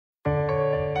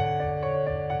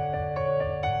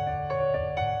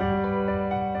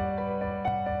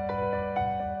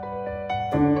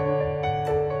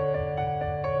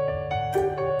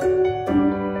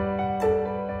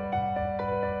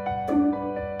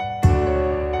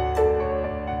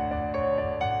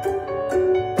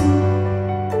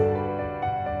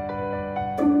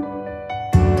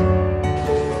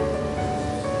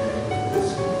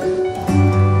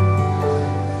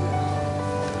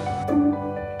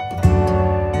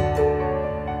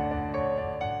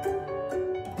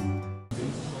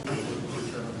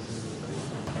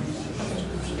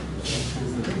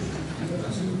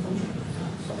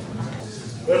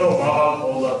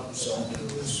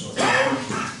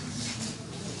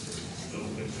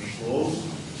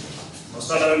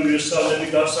სარაუნივერსალები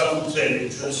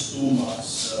განსაკუთრებით ჩვენს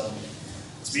სტუმარს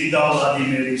წმინდა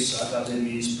ვლადიმერის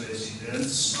აკადემიის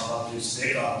პრეზიდენტს მაღალმთის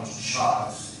დეკანოზ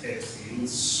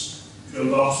ჰეტფილდსს ჩვენ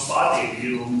გვაქვს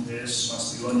პატივი რომ ეს მას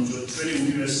მივანიჭოთ ჩვენი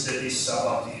უნივერსიტეტის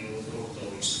საპატიო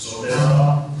დოქტორის წოდება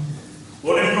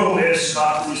გონებ რომ ეს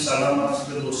ქართული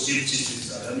საგანმანათლებლო სივრცისთვის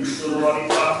მნიშვნელოვანი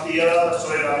ფაქტია და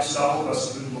სწორედ ამის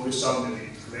გამოკვლევით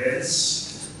მოგესალმებით თქვენს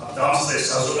დამსწრე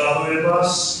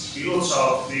საზოგადოებას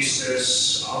ილოცავთ ქრისტეს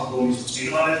აღდგომის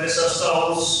წინვარად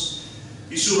შესასწავლს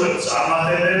ისურვებთ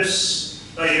წარმატებებს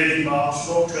და იმედი მაქვს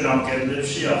რომ ჩვენ ამ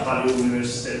კედლებში ახალი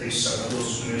უნივერსიტეტის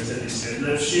საქართველოს უნივერსიტეტის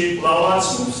კედლებში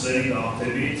კვლავაც მომსწრენი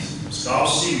გავხდებით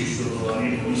მსგავსი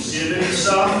მნიშვნელოვანი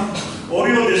ღონისძიებებისა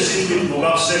ორიოდე სიტყვით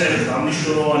მოგახსენებთ ამ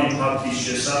მნიშვნელოვანი ფაქტის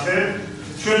შესახებ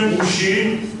ჩვენ გუშინ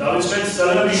დავიწყეთ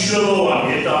ძალიან მნიშვნელოვანი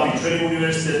ეტაპი ჩვენი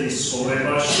უნივერსიტეტის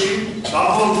ცხოვრებაში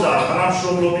გახდა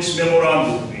თანამშრომლობის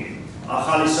მემორანდუმი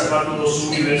ახალი საქართველოს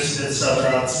უნივერსიტეტსა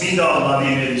და წმინდა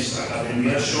ვლადიმერის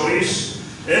აკადემიას შორის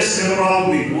ეს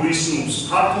მემორანდუმი გულისხმობს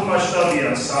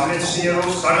ფართომასშტაბიან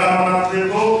სამეცნიერო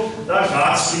საგანმანათლებლო და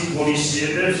გაცვლით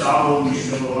ღონისძიებებს ამ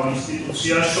მნიშვნელოვან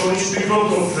ინსტიტუციას შორის ვფიქრობ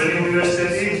რომ ჩვენი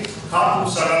უნივერსიტეტი ქართულ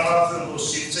საგანმანათლებლო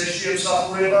სივრცეში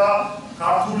ემსახურება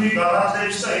ქართული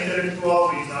განათლების და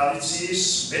ინტელექტუალური ტრადიციის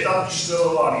მეტად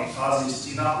მნიშვნელოვანი ხაზის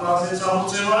წინაპრაზე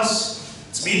წამოწევას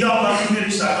წმინდა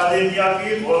ვლადიმერის აკადემია კი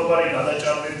ყოველგვარი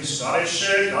გადაჭარბების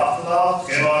გარეშე გახდა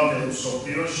დღევანდელ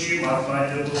მსოფლიოში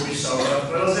მართლმადიდებლობის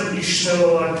ყველაზე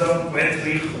მნიშვნელოვანი და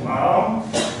მკვეთრი ხმა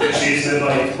შეიძლება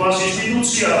ითქვას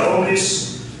ინსტიტუცია რომლის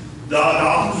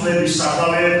დაახლოების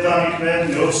სათავეებთან იყვნენ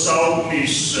მე-20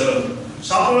 საუკუნის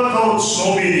საფრთხო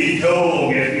ცნობილი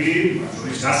თეოლოგები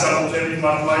განსაკუთრებით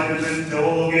მართლმადიდებელი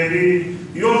თეოლოგები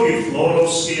იორგი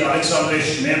ფლოროვსკი, ალექსანდრე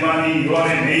შნემანი,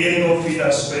 იოანე მეიენოფი და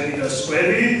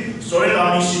სხვები სწორედ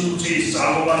ამ ინსტიტუციის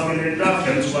წარმომადგენლები და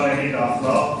ხელმძღვანელი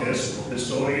გახდა ეს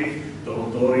პროფესორი,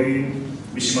 დოქტორი,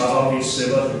 მისი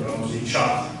მაღალმთისება დეკანოზი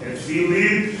ჰეტფილდი.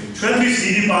 ჩვენთვის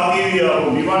დიდი პატივია რომ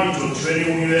მივანიჭოთ ჩვენი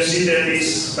უნივერსიტეტის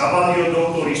საპატიო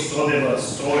დოქტორის წოდება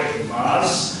სწორედ მას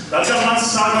რადგან მას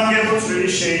საგანგებო წვლილი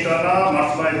შეიტანა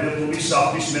მართლმადიდებლობის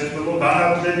საფრთხმეტყველო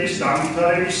განათლების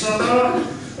განვითარებისა და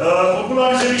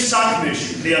პოპულარიზების საქმეში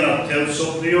მთლიანად მთელ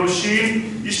მსოფლიოში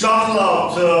ის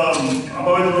გახლავთ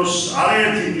ამავე დროს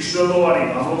არაერთი მნიშვნელოვანი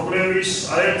გამოკვლევის,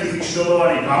 არაერთი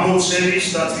მნიშვნელოვანი გამოცემის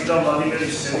და წმინდა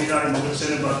ვლადიმერის სემინარი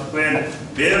მოგეხსენებათ თქვენ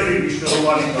ბევრი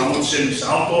მნიშვნელოვანი გამოცემის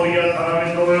ავტორია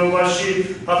თანამედროვეობაში.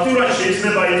 ფაქტურად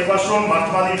შეიძლება ითქვას რომ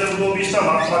მართლმადიდებლობის და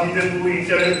მართლმადიდებლური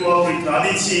ინტელექტუალური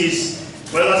ტრადიციის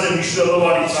ყველაზე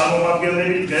მნიშვნელოვანი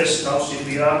წარმომადგენლები დღეს თავს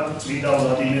იღებენ წმინდა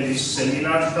ვლადიმერის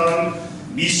სემინართან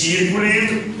მის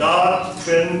ირგვლივ და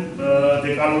ჩვენ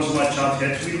დეკანოზმა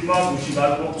ჰეტფილდმა გუშინ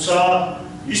გადმოგვცა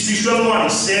ის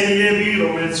მნიშვნელოვანი სერიები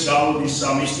რომელიც გამოდის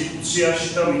ამ ინსტიტუციაში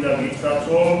და მინდა გითხრათ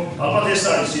რომ ალბათ ეს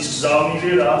არის ის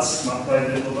გზავნილი რაც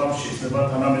მართლმადიდებლობამ შეიძლება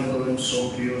თანამედროვე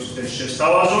მსოფლიოს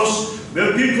შესთავაზოს მე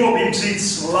ვფიქრობ იმ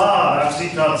წილა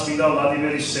რაზითაც წმინდა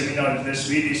ვლადიმერის სემინარი დღეს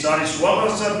მიდის არის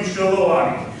უაღრესად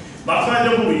მნიშვნელოვანი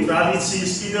მართლმადიდებლური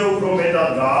ტრადიციის კიდევ უფრო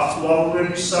მეტად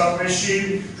გააქტუალურების საქმეში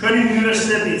ჩვენი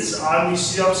უნივერსიტეტიც ამ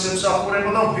მისიას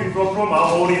ემსახურება და ვფიქრობ რომ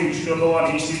ამ ორი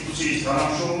მნიშვნელოვანი ინსტიტუციის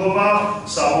თანამშრომლობა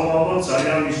სამომავლოდ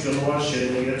ძალიან მნიშვნელოვან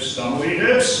შედეგებს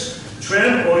გამოიღებს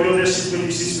ჩვენ ორიოდე სიტყვით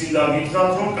ისიც მინდა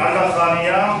გითხრათ რომ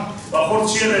კარგახანია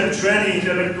ვახორციელებთ ჩვენი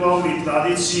ინტელექტუალური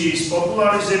ტრადიციის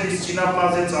პოპულარიზების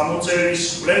წინაპრაზე წამოწევის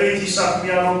კვლევითი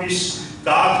საქმიანობის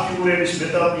გააქტიურების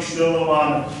მეტად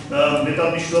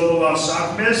მნიშვნელოვან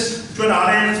საქმეს ჩვენ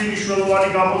არაერთი მნიშვნელოვანი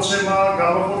გამოცემა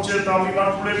გავახორციელებთ ამ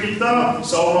მიმართულებით და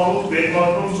საომავლოდ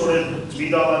გვეგმართ რომ სწორედ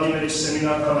წმინდა ვლადიმერის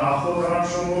სემინართან ახლო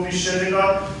თანამშრომლობის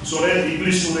შედეგად სწორედ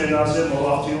ინგლისურ ენაზე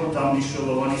მოვახდინოთ ამ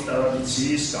მნიშვნელოვანი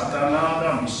ტრადიციის გატანა და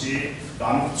მისი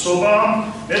გამხსობა.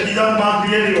 მე დიდად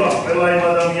მადლიერი ვარ ყველა იმ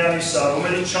ადამიანისა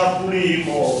რომელიც ჩართული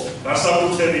იყო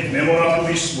განსაკუთრებით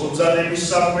მემორანდუმის მომზადების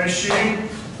საქმეში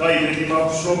და იმედი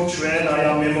მაქვს რომ ჩვენ აი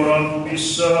ამ მემორანდუმის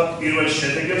პირველ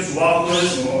შედეგებს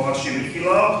უახლოეს მომავალში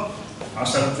ვიხილავთ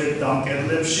განსაკუთრებით ამ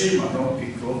კედლებში მაგრამ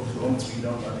ვფიქრობ რომ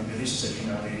წმინდა ვლადიმერის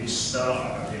სემინარიის და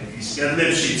აკადემიის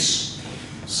კედლებშიც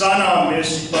სანამ ეს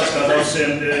სიტყვას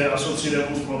გადავსემდე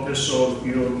ასოცირებულ პროფესორ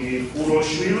გიორგი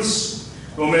ხუროშვილს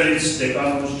რომელიც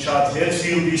დეკანოზ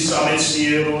ჰეტფილდის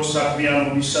სამეცნიერო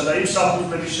საქმიანობისა და იმ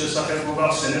საფუძვლების შესახებ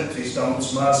მოგახსენებთ ის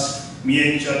გამოცმას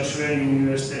მიენიჭა ჩვენი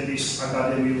უნივერსიტეტის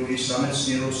აკადემიური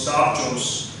სამეცნიერო საბჭოს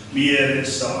მიერ ეს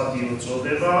საპატიო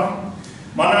წოდება.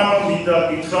 მანამ მინდა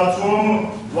გითხრათ რომ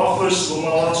უახლოეს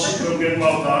მომავალში ჩვენ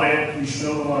გეგმავთ არაერთ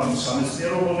მნიშვნელოვან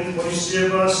სამეცნიერო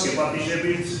ღონისძიებას,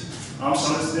 გეპატიჟებით ამ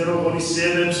სამეცნიერო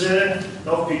ღონისძიებებზე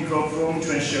და ვფიქრობ, რომ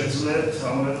ჩვენ შევძლებთ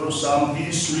ამავე დროს ამ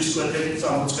დიდი სულისკვეთებით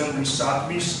წამოწყებლის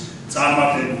საქმის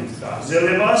წარმატებით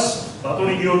გაგრძელებას.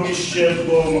 ბატონი გიორგის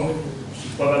შემდგომ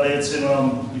სიტყვა გადაეცემა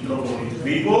მიტროპოლიტ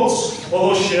გრიგოლს,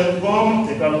 ხოლო შემდგომ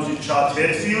დეკანოზი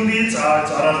ჰეტფილდი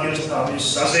წარადგენს თავის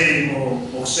საზეიმო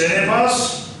მოხსენებას,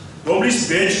 რომლის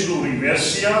ბეჭდური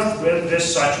ვერსია თქვენ დღეს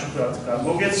საჩუქრად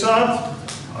გამოგეცათ.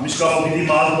 ამის გამო დიდი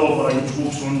მადლობა იმ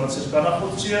ჯგუფს, რომელმაც ეს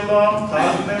განახორციელა,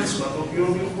 თარგმნელს, ბატონ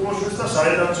გიორგი ხუროშვილი და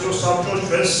სარედაქციო საბჭოს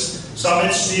ჩვენს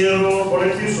სამეცნიერო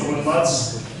კოლექტივს, რომელმაც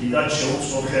დიდად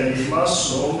შეუწყო ხელი იმას,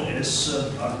 რომ ეს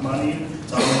თარგმანი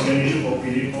წარმოდგენილი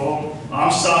ყოფილიყო ამ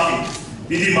სახით.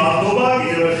 დიდი მადლობა,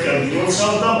 კიდევ ერთხელ გიორგსა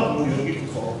და ბატონ გიორგი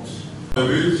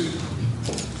ხუროშვილს.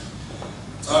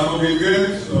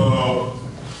 წარმოგიდგენთ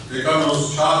დეკანოზ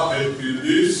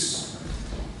ჰეტფილდის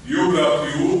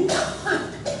ბიოგრაფიულ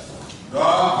და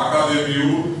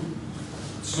აკადემიურ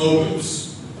ცნობებს.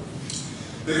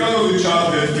 დეკანოზი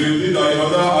ჰეტფილდი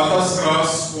დაიბადა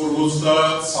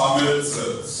 1953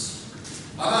 წელს.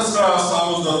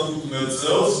 1975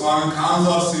 წელს მან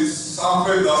კანზასის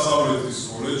სამხრეთ-დასავლეთის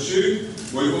კოლეჯში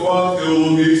მოიპოვა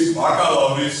თეოლოგიის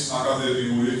ბაკალავრის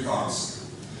აკადემიური ხარისხი.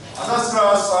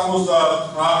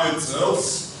 1978 წელს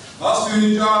მას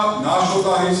მიენიჭა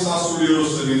ნაშოტაჰის სასულიერო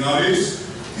სემინარის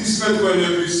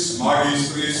თისმეტყველების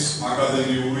მაგისტრის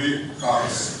აკადემიური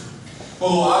ხარისხი.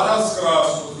 ხოლო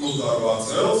 1988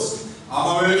 წელს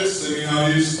ამავე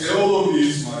სემინარის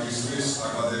თეოლოგიის მაგისტრის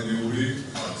აკადემიური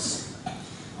ხარისხი.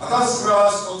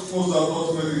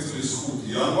 1994 წლის 5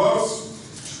 იანვარს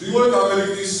ჩრდილოეთ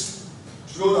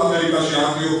ამერიკაში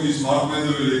ანტიოქიის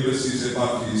მართლმადიდებელი ეკლესიის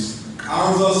ეპარქიის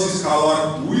კანზასის ქალაქ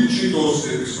უიჩიტოს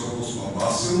ეპისკოპოსმა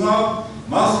ბასილმა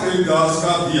მას ხელი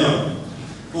დაასხა დიაკონი.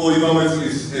 ხოლო იმავე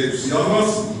წლის 6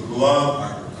 იანვარს გლად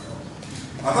აკურთხა.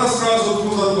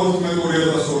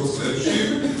 1992 წლებში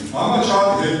მამა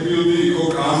ჰეტფილდი იყო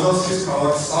კანზასის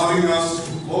ქალაქ სალინას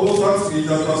ყოველდღიურ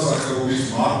წმინდანთა სახელობის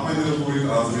მართლმადიდებელი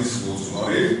ტაძრის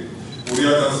მოწვარი.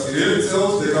 2001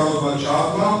 წელს დეკანოზმა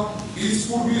ჩააბმა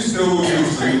პიტსბურგის თეოლოგიურ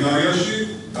სემინარიაში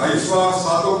დაიცვა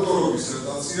სადოქტორო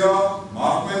დისერტაცია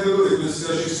მართლმადიდებელ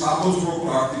ეკლესიაში სამოძღვრო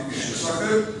პრაქტიკის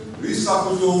შესახებ, რის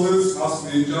საფუძველზეც მას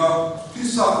მიენიჭა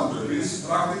ღვთისმსახურების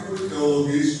პრაქტიკული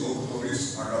თეოლოგიის დოქტორის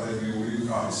აკადემიური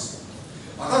ხარისხი.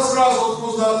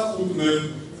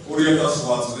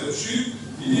 1995-2008 წლებში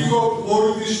იგი იყო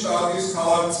ფლორიდის შტატის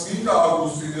ქალაქ წმინდა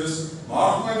აუგუსტინეს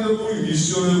მართლმადიდებელი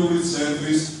მისიონერული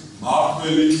ცენტრის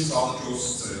მმართველი საბჭოს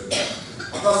წევრი.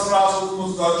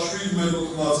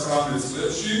 1997-99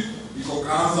 წლებში იყო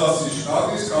კანზასის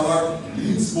შტატის ქალაქ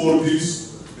ლინცბორგის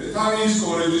ბეთანიის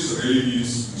კოლეჯის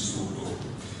რელიგიის ინსტრუქტორი.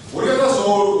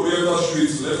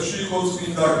 2002-2007 წლებში იყო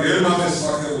წმინდა გერმანეს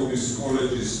სახელობის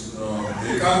კოლეჯის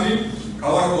დეკანი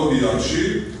ქალაქ კოდიარში,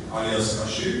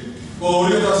 ალიასკაში.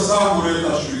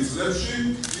 2003-2007 წლებში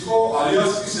იყო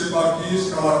ალიასკის ეპარქიის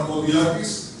ქალაქ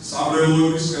კოდიარკის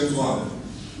სამრევლოების ხელმძღვანელი.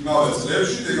 იმავე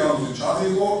წლებში დეკანოზი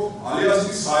იყო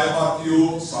ალიასკის საეპარქიო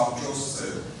საბჭოს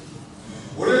წევრი.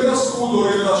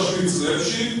 2005-2007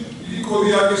 წლებში იგი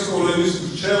კოდიარკის კოლეჯის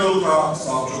მრჩეველთა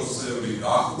საბჭოს წევრი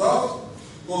გახდა.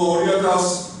 ხოლო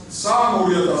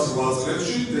 2003-2008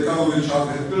 წლებში დეკანოზი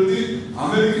ჰეტფილდი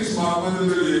ამერიკის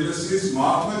მართლმადიდებელი ეკლესიის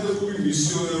მართლმადიდებელი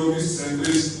მისიონერობის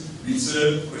ცენტრის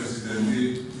ვიცე-პრეზიდენტი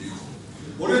იყო.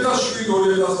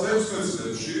 2007-2016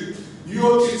 წლებში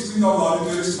ნიუ-იორკის წმინდა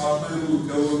ვლადიმერის მართლმადიდებელი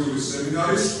თეოლოგიური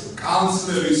სემინარის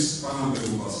კანცლერის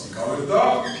თანამდებობას იკავებდა,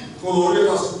 ხოლო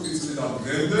 2005 წლიდან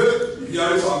დღემდე იგი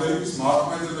არის ამერიკის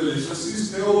მართლმადიდებელი ეკლესიის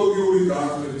თეოლოგიური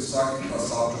განათლების საკითხთა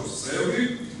საბჭოს წევრი.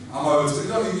 ამავე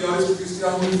წლიდან იგი არის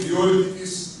ქრისტიანული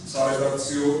ბიოეთიკის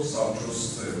სარედაქციო საბჭოს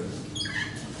წევრი.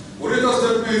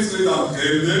 2011 წლიდან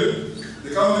დღემდე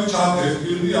დეკანოზი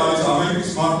ჰეტფილდი არის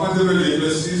ამერიკის მართლმადიდებელი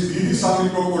ეკლესიის დიდი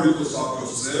სამიტროპოლიტო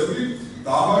საბჭოს წევრი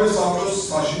და ამავე საბჭოს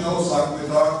საშინაო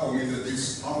საქმეთა კომიტეტის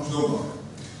თავმჯდომარე.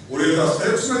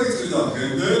 2016 წლიდან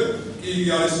დღემდე იგი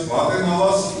არის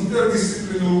გვატემალას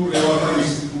ინტერდისციპლინური კვლევათა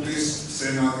ინსტიტუტის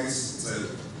სენატის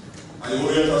წევრი.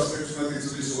 2016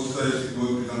 წლის 21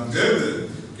 ნოემბრიდან დღემდე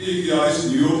იგი არის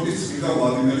ნიუ-იორკის წმინდა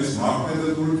ვლადიმერის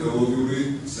მართლმადიდებელი თეოლოგიური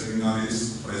სემინარიის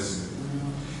პრეზიდენტი.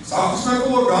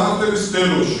 საღვთისმეტყველო განათლების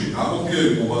სფეროში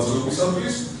ნაყოფიერი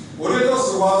მოღვაწეობისათვის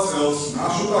 2008 წელს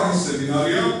ნაშოტაჰის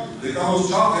სემინარია დეკანოზ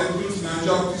ჰეტფილდს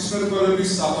მიენიჭა ღვთისმეტყველების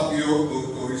საპატიო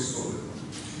დოქტორის წოდება.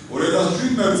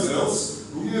 2017 წელს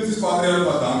რუმინეთის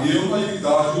პატრიარქმა დამიელმა იგი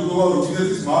დააჯილდოვა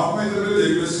რუმინეთის მართლმადიდებელი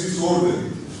ეკლესიის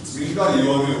ორდენით წმინდა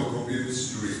იოანე ოქროპირის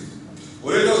ჯვრით.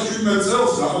 2017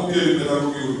 წელს ნაყოფიერი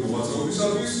პედაგოგიური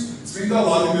მოღვაწეობისათვის წმინდა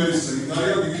ვლადიმერის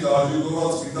სემინარია იგი დააჯილდოვა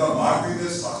წმინდა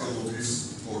მარტინეს სახელობის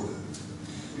ორდენით.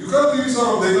 მიუხედავად იმისა,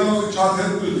 რომ დეკანოზი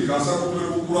ჩათერთმული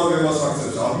განსაკუთრებულ ყურადღებას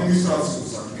აქცევს ადმინისტრაციულ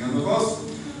საქმიანობას,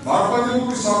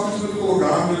 მართლმადიდებლური საფუძვლო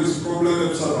განმეორების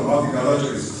პრობლემებსა და მათი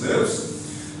გადაჭრის გზებს,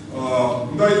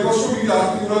 უნდა ითქვას, რომ იგი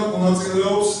აქტიურად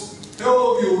მონაწილეობს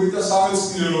თეოლოგიური და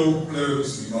სამეცნიერო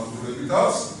კვლევების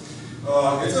მიმართულებითაც,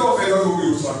 ეწევა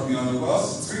პედაგოგიურ საქმიანობას,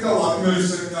 წმინდა ვლადიმერის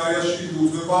სემინარიაში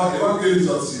უძღვება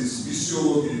ევანგელიზაციის,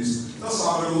 მისიოლოგიის და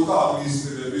სამრევლო და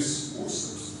ადმინისტრირების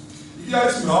კურსებს. იგი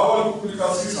არის მრავალი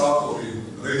პუბლიკაციის ავტორი,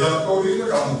 რედაქტორი და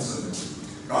გამომცემელი.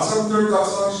 განსაკუთრებით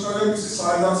აღსანიშნავია მისი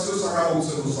სარედაქციო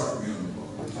საგამომცემლო საქმიანობა.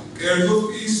 კერძოდ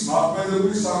ის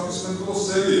მართლმადიდებლური საფუძვლო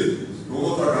სერიები,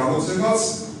 რომელთა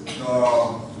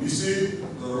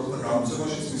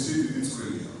გამოცემაშიც მისი დიდი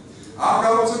წვლილია. ამ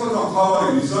გამოცემათა მთავარი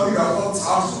მიზანი გახდა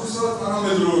წარსულისა და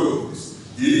თანამედროვეობის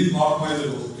დიდ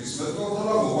მართლმადიდებლურ ღვთისმეტყველთა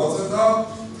და მოღვაწეთა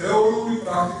თეორიული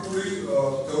და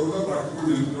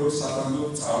პრაქტიკული ლიტერატურის სათანადო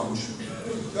წარმოჩენა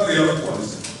და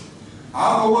რეალიტეტიზება.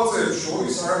 ამ მოღვაწეებს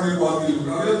შორის საგანგებო ადგილი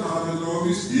უკავია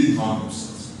თანამედროვეობის დიდ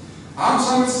მამებსაც. ამ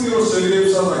სამეცნიერო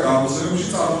სერიებსა და გამოცემებში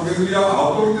წარმოდგენილია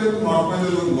ავტორიტეტულ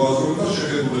მართლმადიდებლურ მოაზროვნეთა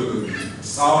შეხედულებები,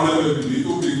 სწავლებები,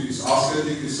 ლიტურგიის,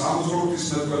 ასკეტიკის, სამოძღვრო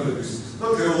ღვთისმეტყველების და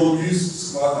თეოლოგიის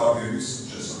სხვა დარგების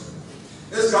შესახებ.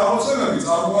 ეს გამოცემები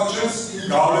წარმოაჩენს იმ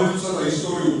გავლენებსა და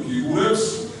ისტორიულ ფიგურებს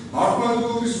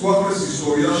მართლმადიდებლობის უაღრეს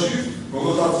ისტორიაში,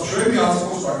 რომელთაც ჩვენი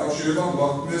აზროვნების დაკავშირება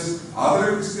მოაქვს ადრე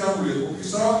ქრისტიანული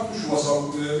ეპოქისა თუ შუა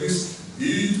საუკუნეების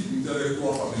დიდ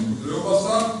ინტელექტუალთა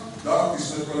მემკვიდრეობასთან და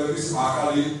ღვთისმეტყველების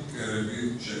ახალი კერები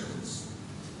შექმნას.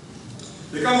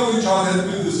 დეკანოზი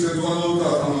ჩათერთმული სქესიანობა და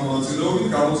თანამონაწილეობით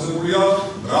გამოცემულია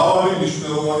მრავალი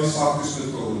მნიშვნელოვანი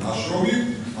საღვთისმეტყველო ნაშრომი,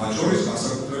 მათ შორის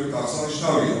განსაკუთრებით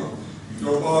აღსანიშნავია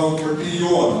მიტროპოლიტი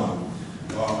იოანა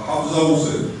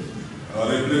ჰაბზაუზე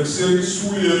რეფლექსიების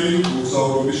სულიერი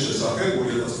მოგზაურობის შესახებ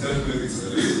 2011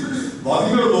 წელი,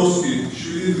 ვლადიმერ ლოსკი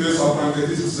 7 დღეს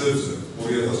საფრანგეთის გზებზე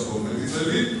 2012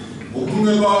 წელი,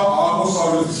 მოგვიანება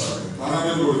აღმოსავლეთისაკენ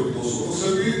თანამედროვე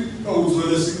ფილოსოფოსები და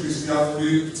უძველესი ქრისტიანული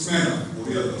რწმენა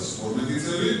 2012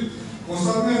 წელი,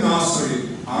 კონსტანტინე ნასრი,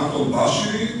 ანტონ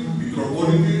ბაშირი,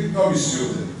 მიტროპოლიტი და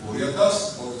მისიონერი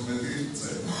 2014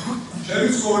 წელი. ჩემი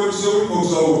ცხოვრებისეული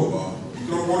მოგზაურობა,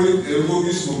 მიტროპოლიტ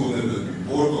ევლოგის მოგონებები,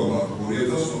 ორტობა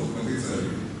 2014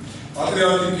 წელი.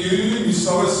 პატრიარქი კირილი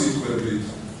მისსავე სიტყვებით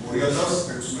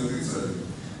 2016 წელი.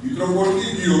 მიტროპოლიტი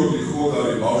გიორგი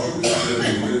ხოდარი ბავშვობის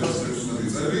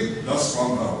 2016 წელი და სხვა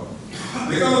მრავალი.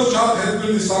 დეკანოზ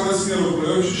ჩათერთმული სამეცნიერო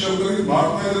კვლევებში შევხვდებით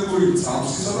მართლმადიდებლური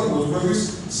წამსისა და მოძღვრების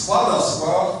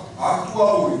სხვადასხვა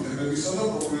აქტუალური თემებისა და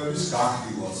პრობლემების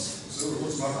გახილვას, ისე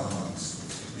როგორც მათ ამაყს.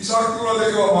 ის აქტიურად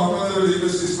ეხება მართლმადიდებელი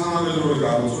ეკლესიის თანამედროვე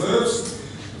გამოძღვრებს,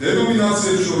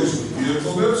 დენომინაციებს შორის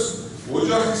ურთიერთობებს,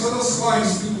 ოჯახისა და სხვა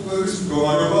ინსტიტუტების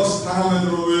მდგომარეობას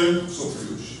თანამედროვე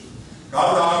მსოფლიოში.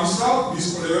 გარდა ამისა, მის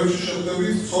კვლევებში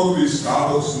შევხვდებით ცოდვის,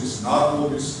 გამოცდის,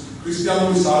 ნათლობის,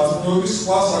 ქრისტიანული საარწმუნოების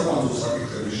სხვა საკვანძო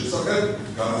საკითხების შესახებ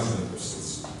განაზრებებსაც.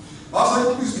 მას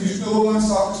ეკუთვნის მნიშვნელოვანი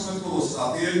საღვთისმეტყველო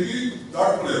სტატიები და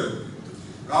კვლევები.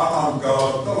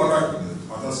 და ვაკაკინეთ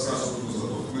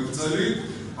 1994 წელი,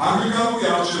 ანგლიკანური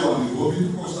არჩევანი რობინ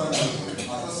კონსტანტინოპოლში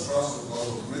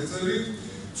 1994 წელი,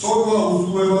 სოკოლა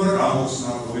უზრუნველობა და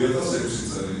გამოხსნა 2006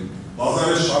 წელი,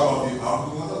 ლაზარე შაბათი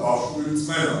აბდულა და ბავშვური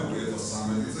რწმენა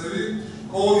 2013 წელი,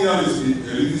 კოლონიალიზმი,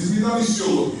 ელიტიზმი და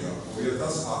მისიოლოგია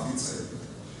 2010 წელი.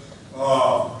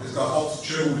 ეს გახავთ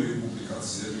ჩეული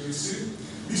პუბლიკაციები მისი.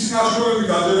 მისი ნაშრომები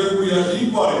გაჯერებულია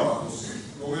იმგვარი პათოსით,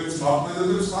 რომელიც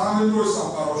მართლმადიდებლებს თანამედროვე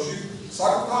სამყაროში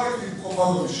საკუთარი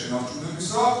თვითმყოფადობის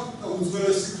შენარჩუნებისა და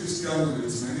უძველესი ქრისტიანული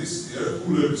რწმენის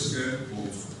ერთგულებისკენ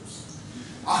მოუწოდებს.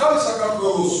 ახალი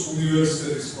საქართველოს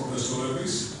უნივერსიტეტის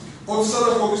პროფესორების, ფოთისა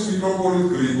და ხობის მიტროპოლიტ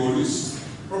გრიგოლის,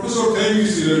 პროფესორ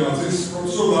თენგიზ ირემაძის,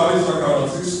 პროფესორ ლარი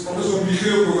ზაქარაძის, პროფესორ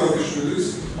მიხეილ გოგაკიშვილის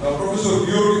და პროფესორ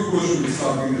გიორგი ხუროშვილის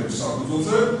წარდგინების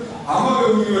საფუძველზე ამავე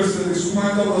უნივერსიტეტის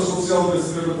ჰუმანიტარულ და სოციალურ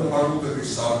მეცნიერებათა ფაკულტეტის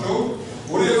საბჭო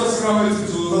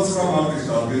 2019 წლის 29 მარტის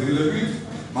დადგენილებით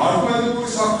მართლმადიდებლური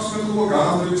საღვთისმეტყველო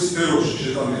განათლების სფეროში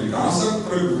შეტანილი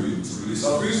განსაკუთრებული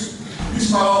წვლილისათვის მის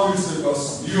მაღალმთლებას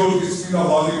ნიუ-იორკის წმინდა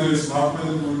ვლადიმერის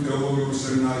მართლმადიდებლური თეოლოგიური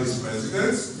სემინარიის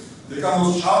პრეზიდენტს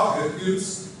დეკანოზ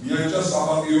ჰეტფილდსს მიენიჭა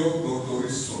საპატიო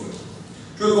დოქტორის წოდება.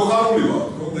 ჩვენ მოხარული ვართ,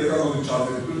 რომ დეკანოზი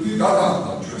ჩათერთმული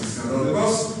გადაჰყვა ჩვენს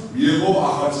წინადადებას, მიიღო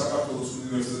ახალი საქართველოს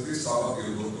უნივერსიტეტის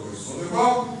საპატიო დოქტორის წოდება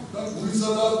და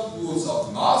გულისადად ულოცავთ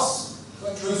მას და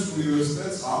ჩვენს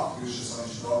უნივერსიტეტს ამ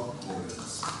ღირსშესანიშნავ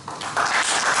პროექტს.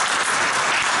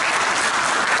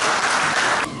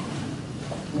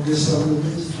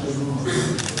 მოგესალმებით,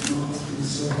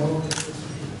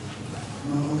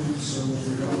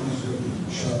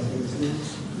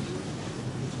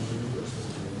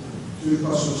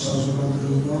 Passo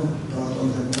საზოგადოება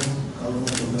დაატოვებო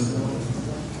კალკულატორებო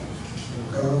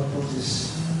კალკულატორის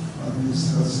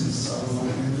ადმინისტრაციის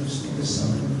წარმომადგენლებს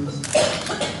მოგესალმებით.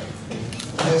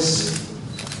 ეს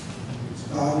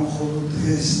ამხოლოდ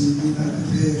ეს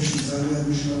ნიჭიერში ძალიან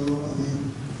მნიშვნელოვანი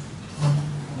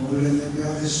მოვლენები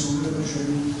არის სრულდება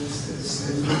ჩვენი უნივერსიტეტის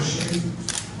ტერიტორიებში.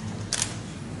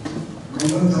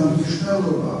 რომელთა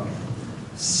მნიშვნელობა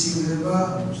სცილდება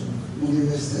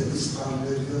უნივერსიტეტის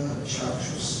ფარგლებს და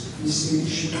ჩარჩოს. მისი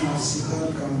შინაარსიდან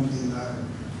გამომდინარე.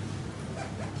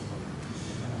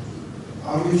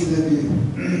 არ ვიცნები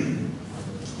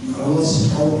მრავალ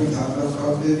სიტყვით არ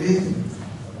გავყავდები,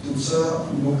 თუმცა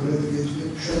მოკლედ გეტყვი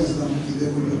ჩვენს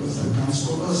დამოკიდებულებას და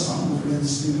განწყობას ამ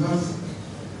მოვლენის მიმართ,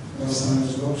 რასაც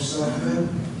გვაქვს საქმე.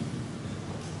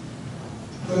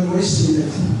 თქვენ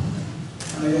მოისმინეთ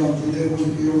აი ამ დიდებული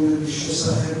პიროვნების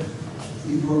შესახებ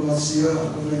ინფორმაცია,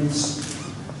 რომელიც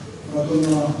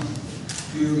ბატონმა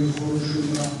გიორგი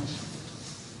ხოროშვილმა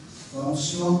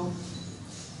გამოსცნო.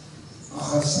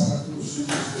 ახალ საქართველოს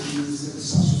უნივერსიტეტის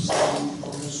სასწავლებელი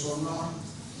პროფესორმა,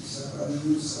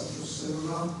 აკადემიის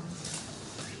საფუძველმა.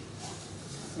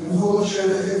 მხოლოდ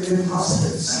შევეხებიათ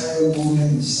ასპექტს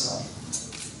მომენტისა.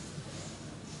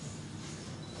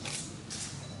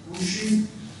 გუში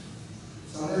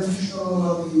ძალიან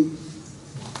მნიშვნელოვანი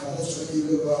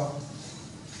გადაწყვეტილება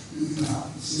იქნა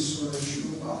სისხლში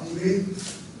მოყავილი,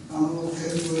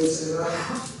 ამოხერხო ეწერა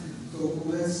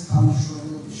დოკუმენტს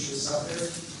თანამშრომლობის შესახებ.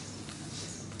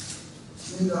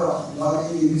 მინდა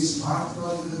ლაგინის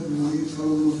მართლმადიდებლური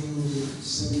თეოლოგიური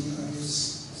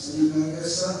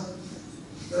სემინარიასა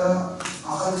და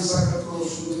ახალი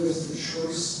საქართველოს უნივერსიტეტის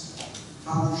შორის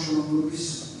თანამშრომლობის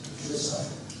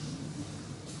შესახებ.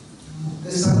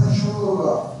 ეს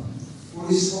თანამშრომლობა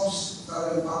გულისხმობს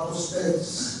ძალიან პატოს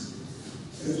სპექტრს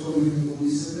ერთობლივი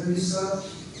უნივერსიტეტებისა,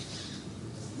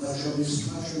 მათ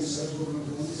შორის ერთობლივ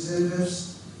უნივერსიტეტებს,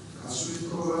 გასული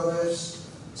პროგრამებს,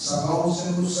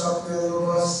 საგაუმცემლო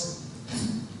საქმიანობას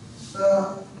და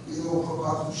კიდევ უფრო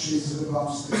პატოს შეიძლება ამ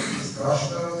სპექტრის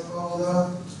გაშლა, რა თქმა უნდა,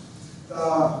 და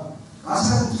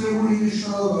განსაკუთრებული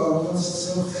მნიშვნელობა, რომელსაც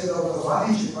ხედავ და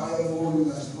ვანიჭებ აი ამ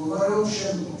მოვლენას, მდგომარეობს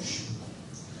შემდგომში.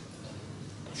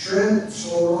 ჩვენ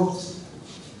ცხოვრობთ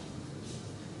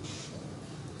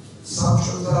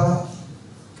საბჭოთა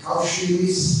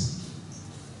კავშირის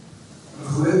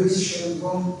რღვევის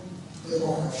შემდგომ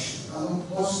ეპოქაში, ანუ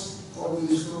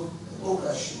პოსტკომუნისტურ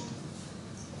ეპოქაში.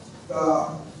 და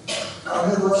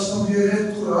კარგად ვაცნობიერებ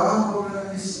თუ რა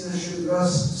პრობლემის წინაშე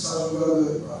დგას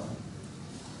საზოგადოება.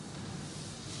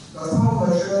 რა თქმა უნდა,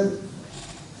 ჩვენ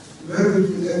ვერ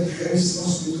ვიტყვით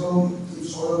ხელისმოსვლით, რომ იმ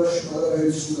ცხოვრებაში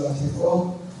ყველაფერი ცუდად იყო,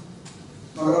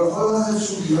 მაგრამ ყველაზე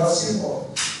ცუდი რაც იყო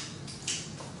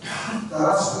და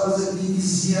რაც ყველაზე დიდი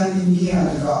ზიანი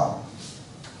მიადგა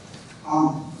ამ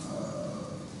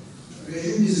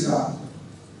რეჟიმისგან,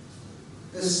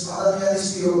 ეს ადამიანის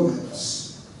პიროვნებას,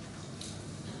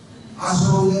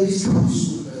 აზროვნების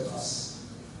თავისუფლებას.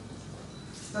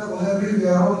 და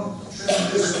გონებრივია, რომ ჩვენ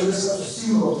ეს ყველასაც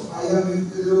ვცდილობთ აი ამ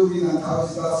მემკვიდრეობიდან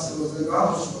თავის დაცვას და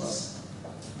გამოსვლას.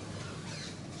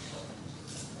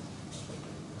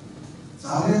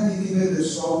 ძალიან დიდი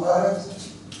მედრეს ვამყარებთ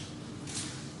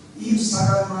იმ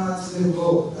საგანმანათლებლო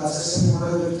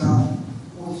დაწესებულებებთან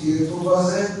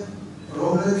ურთიერთობაზე,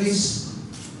 რომლებიც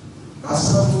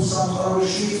დასავლურ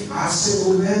სამყაროში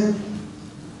არსებობენ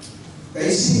და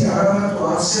ისინი არამარტო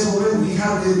არსებობენ,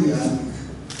 ვიხარდებიან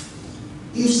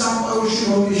იმ სამყაროში,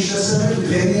 რომლის შესახებ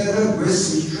დღენიათად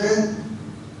გვესმის ჩვენ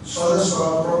სხვადასხვა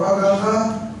პროპაგანდა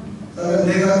და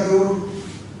ნეგატიურ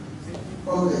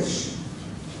კონტექსტში.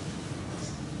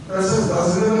 რასაც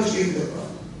დაზრება ჭირდება.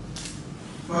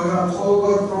 მაგრამ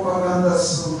ყოველგვარ პროპაგანდას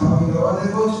თავი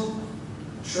დავანებოთ,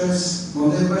 ჩვენს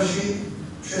მონებაში,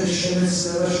 ჩვენს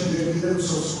შემეცნებაში ჯერ კიდევ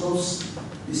ცოცხლობს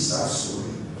ის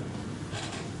წარსული.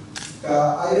 და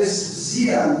აი ეს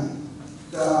ზიანი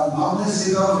და მავნეზე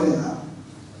გავლენა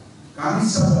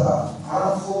განიცადა არა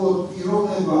მხოლოდ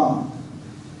პიროვნებამ,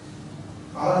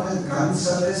 არამედ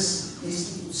განიცადეს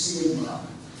ინსტიტუციურმა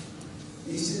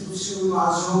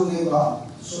აზროვნებამ,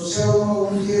 სოციალურმა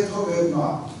ურთიერთობებმა.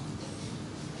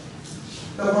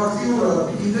 და ფაქტიურად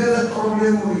იმდენად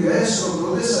პრობლემურია ეს, რომ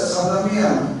როდესაც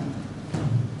ადამიანი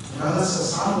რაღაცას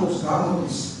ამბობს,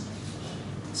 გამოდის,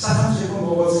 სახელმწიფო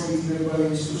მოღვაწე იქნება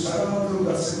ის თუ საგანმანათლებლო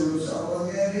დაწესებულებების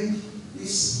წარმომადგენელი,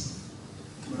 ის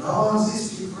მრავალგზის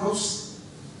ფიქრობს,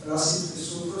 რა სიტყვის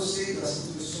უფროსი,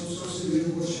 ვინ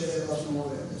როგორ შეეხება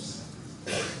მოვლენებს.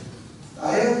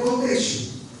 აი ამ კონტექსტში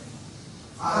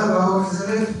აღარ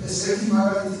გავაგრძელებ, ეს ერთი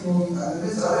მაგალითი მოვიტანებ,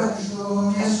 ძალიან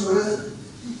მნიშვნელოვანია სწორედ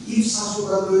იმ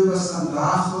საზოგადოებასთან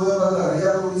დაახლოება და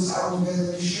რეალური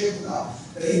წარმოქმნების შექმნა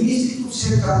და იმ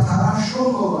ინსტიტუციებთან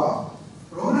თანამშრომლობა,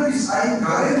 რომლებიც აი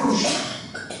გარემოში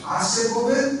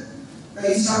არსებობენ და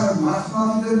იცავენ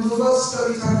მართლმადიდებლობას და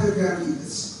ვითარდებიან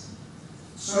კიდეც.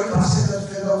 სწორედ ასეთად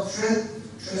ვხედავთ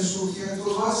ჩვენს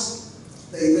ურთიერთობას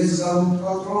და იმას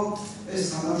გავუმტყავთ, რომ ეს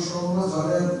თანამშრომლობა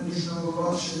ძალიან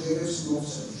მნიშვნელოვან შედეგებს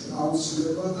მოგცემს. ჩვენ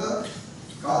აუცილებლად და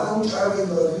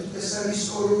გადაუჭარბებლად ეს არის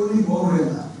ისტორიული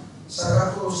მოვლენა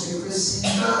საქართველოს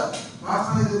ეკლესიის და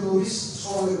მართლმადიდებლობის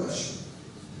ცხოვრებაში.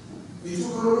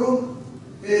 ვიტყოდ, რომ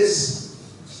ეს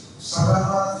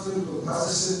საგანმანათლებლო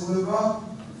დაწესებულება,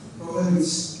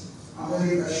 რომელიც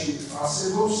ამერიკაში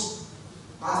არსებობს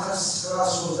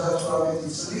 1928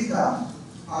 წლიდან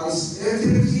არის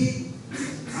ერთ-ერთი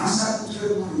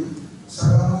განსაკუთრებული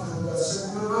საგანმანათლებლო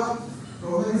დაწესებულება,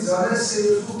 რომელიც ძალიან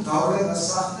სერიოზულ გავლენას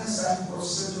ახდენს ამ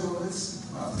პროცესებზე, რომელიც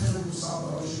მართლმადიდებლურ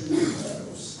სამყაროში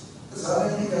მიმდინარეობს და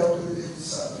ძალიან დიდი ავტორიტეტის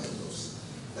სარგებლობს.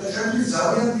 და ჩვენთვის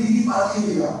ძალიან დიდი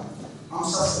პატივია ამ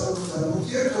სასწავლებელთან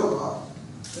ურთიერთობა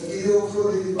და კიდევ უფრო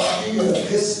დიდი პატივია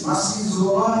ეს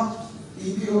მასპინძლობა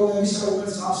იმ პიროვნების,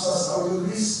 რომელიც ამ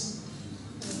სასწავლებლის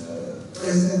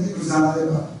პრეზიდენტი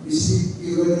ბრძანდება, მისი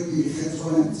პირველი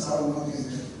ხელმძღვანელი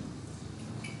წარმომადგენელი.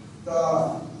 და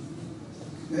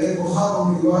მე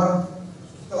მოხარული ვარ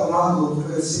და ვამბობ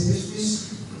პრეზიდენტისთვის,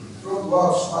 რომ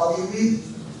გვაქვს პატივი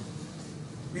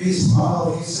მის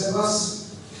მაღალხისებას,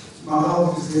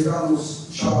 მაღალხის დეკანოს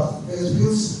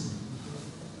ჰეტფილდსს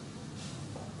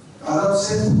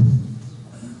გადავცეთ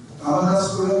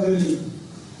გამადასტურებელი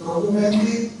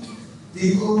დოკუმენტი,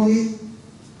 დიპლომი,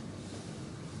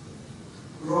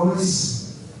 რომლის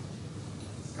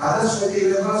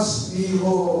გადაწყვეტილებას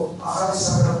მიიღო ახალი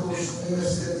საქართველოს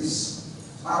უნივერსიტეტის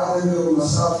აკადემიურმა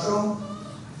საბჭომ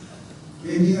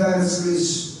მიმდინარე წლის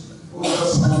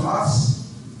 23 მარტს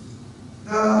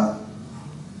და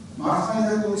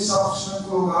მართლმადიდებლური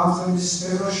საფუძვლო განათლების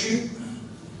სფეროში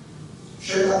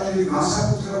შეტანილი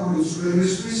განსაკუთრებული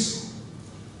ცვლილებისთვის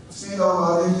წმინდა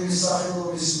ვლადიმირის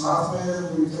სახელობის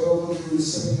მართლმადიდებლური თეოლოგიური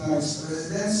სემინარის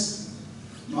პრეზიდენტს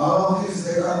მაღალხის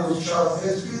დეკანოზ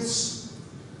ჰეტფილდსს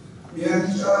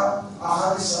მიანიჭა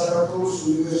ახალი საქართველოს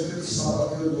უნივერსიტეტის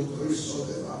საპატიო დოქტორის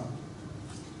წოდება.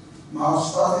 მაქვს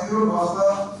პატივი, რომ ახლა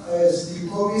ეს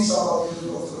დიპლომი საპატიო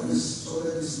დოქტორის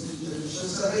წოდების მიღების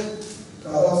შესახებ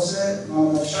გადავცე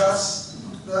მამაჩას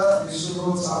და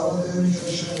ისურვო წარმატებები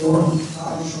ჩვენ შემდგომ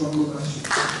თანამშრომლობაში.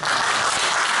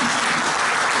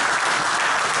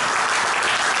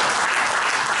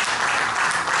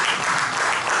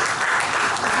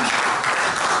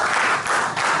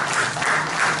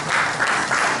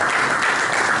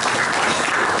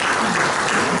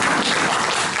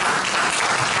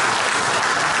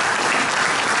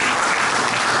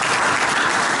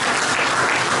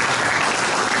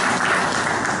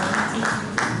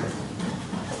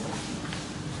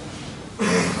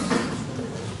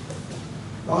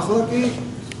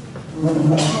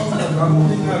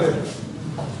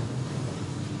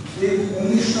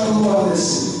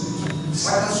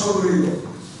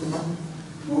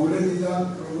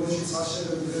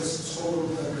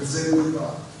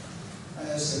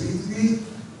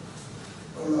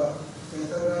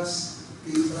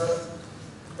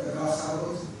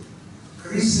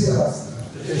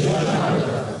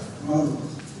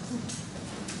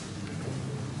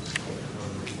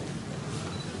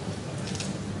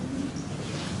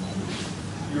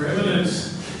 Your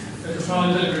Eminence,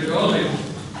 Metropolitan Regalia,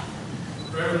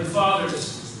 Reverend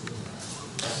Fathers,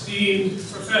 esteemed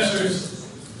professors,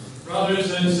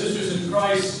 brothers and sisters in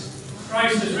Christ,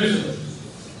 Christ is risen.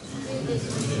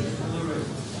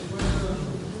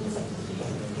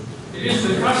 It is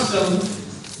the custom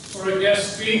for a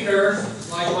guest speaker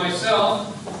like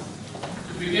myself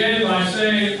to begin by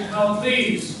saying how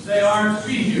pleased they are to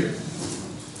be here.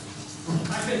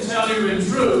 I can tell you in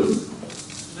truth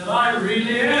that I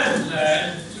really am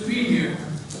glad to be here.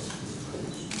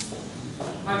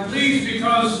 I'm pleased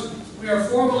because we are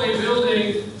formally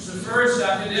building the first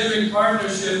academic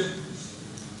partnership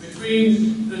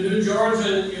between the New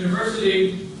Georgian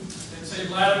University and St.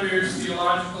 Vladimir's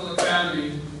Theological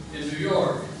Academy in New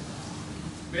York.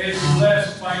 May it be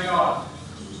blessed by God.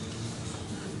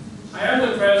 I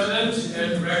am the president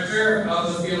and director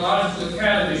of the Theological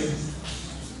Academy,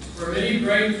 where many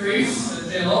great priests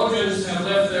and theologians have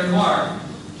left their mark.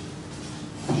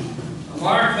 A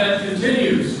mark that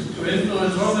continues to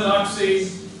influence orthodoxy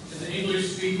in the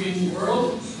English-speaking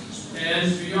world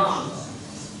and beyond.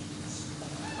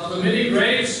 Of the many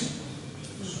greats,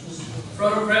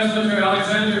 Proto-Presbyter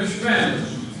Alexander Schmidt,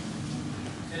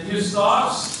 and his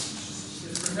thoughts,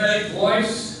 his prophetic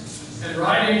voice, and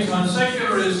writings on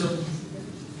secularism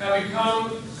have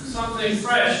become something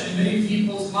fresh in many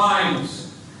people's minds.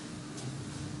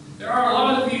 There are a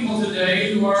lot of people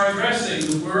today who are addressing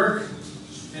the work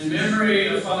and memory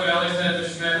of Father Alexander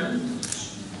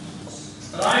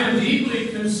Schmemann, but I am deeply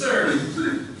concerned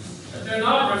that they're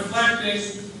not reflecting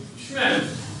Schmemann.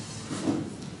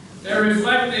 They're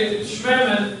reflecting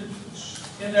Schmemann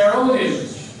in their own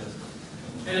image.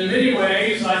 And in many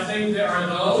ways, I think there are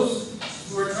those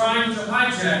who are trying to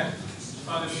hijack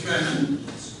Father Schmemann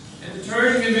and to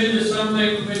turn him into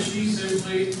something which he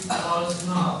simply was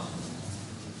not.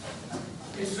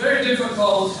 It's very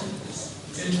difficult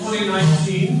in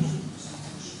 2019,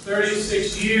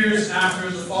 36 years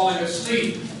after the falling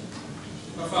asleep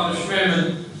of Father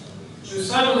Schmemann, to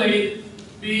suddenly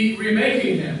be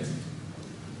remaking him.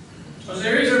 But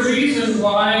there is a reason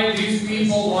why these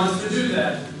people want to do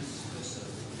that.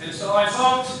 And so I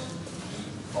thought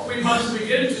what we must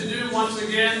begin to do once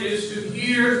again is to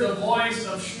hear the voice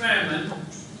of Schmemann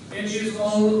in his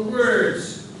own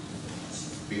words.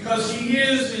 Because he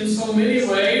is, in so many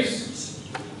ways,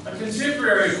 a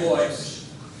contemporary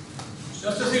voice.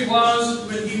 Just as he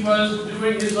was when he was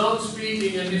doing his own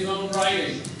speaking and his own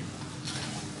writing.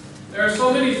 There are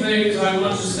so many things I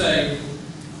want to say,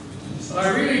 but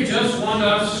I really just want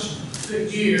us to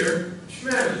hear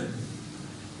Schmemann.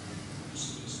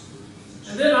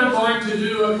 And then I'm going to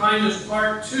do a kind of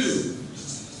part 2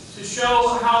 to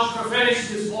show how prophetic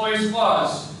his voice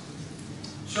was,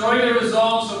 showing the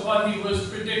results of what he was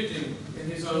predicting in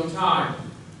his own time.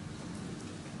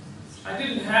 I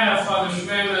didn't have Father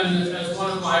Schmemann as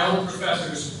one of my own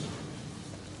professors,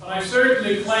 but I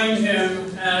certainly claimed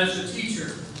him as a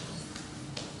teacher,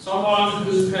 someone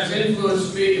who has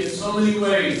influenced me in so many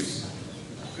ways,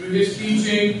 through his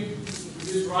teaching,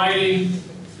 through his writing,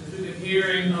 and through the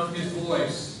hearing of his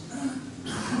voice.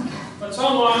 But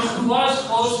someone who was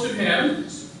close to him,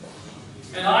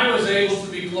 and I was able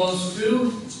to be close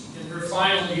to in her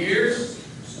final years,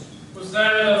 was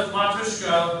that of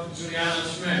Matrushka Juliana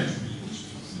Schmemann.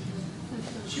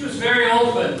 She was very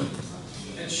open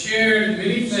and shared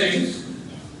many things.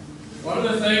 One of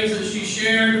the things that she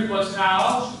shared was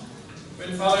how,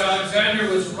 when Father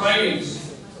Alexander was writing,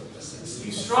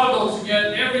 he struggled to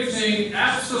get everything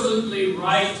absolutely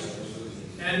right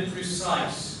and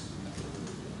precise.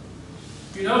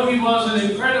 You know, he was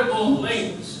an incredible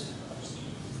linguist.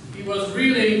 He was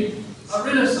really a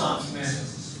Renaissance man.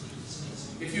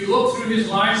 If you look through his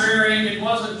library, it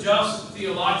wasn't just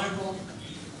theological.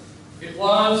 It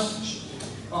was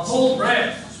a whole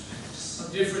breadth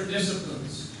of different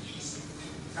disciplines,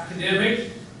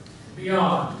 academic,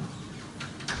 beyond.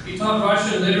 He taught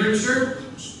Russian literature,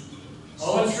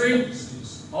 poetry,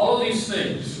 all of these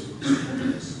things.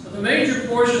 But the major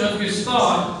portion of his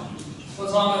thought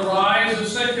was on the rise of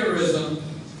secularism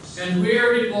and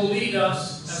where it will lead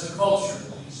us as a culture,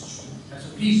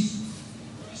 as a people.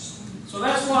 So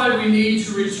that's why we need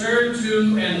to return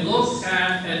to and look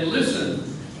at and listen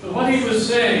to what he was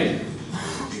saying,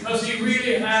 because he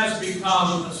really has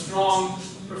become a strong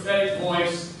prophetic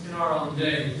voice in our own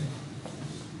day.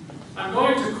 I'm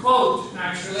going to quote,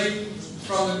 actually,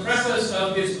 from the preface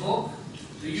of his book,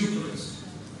 The Eucharist,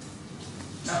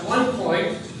 at one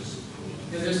point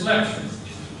in this lecture.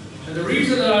 And the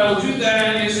reason that I will do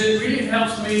that is it really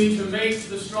helps me to make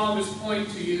the strongest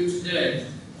point to you today.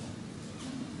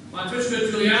 Matrushka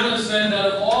Juliana said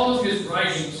that of all of his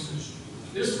writings,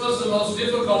 this was the most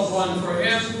difficult one for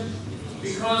him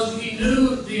because he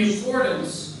knew the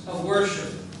importance of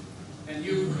worship and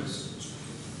Eucharist.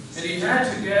 And he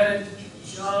had to get it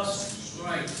just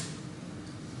right.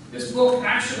 This book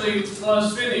actually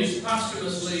was finished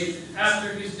posthumously after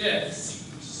his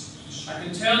death. I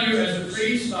can tell you as a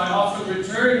priest, I often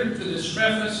return to this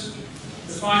preface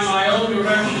to find my own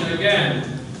direction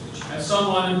again as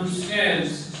someone who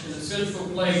stands in the central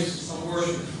place of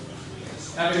worship.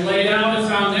 Having laid out a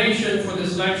foundation for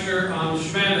this lecture on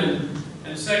Schmemann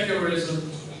and secularism,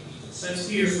 let's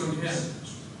hear from him.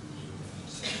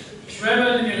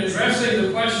 Schmemann, in addressing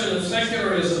the question of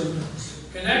secularism,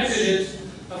 connected it,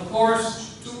 of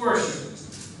course, to worship.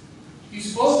 He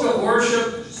spoke of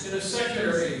worship in a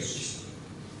secular age.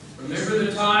 Remember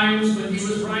the times when he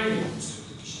was writing.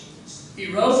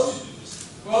 He wrote,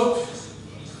 quote,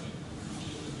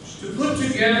 "To put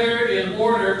together in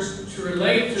order to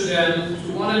relate to them,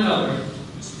 to one another,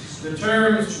 the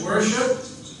terms worship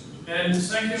and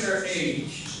secular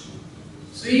age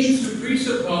seems to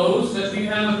presuppose that we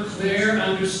have a clear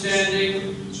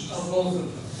understanding of both of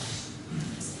them,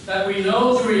 that we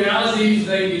know the realities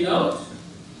they denote,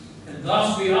 and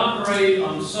thus we operate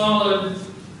on solid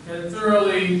and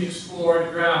thoroughly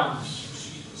explored grounds.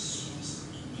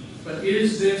 but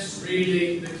is this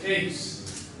really the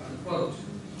case? Unquote.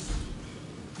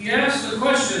 He asked the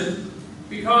question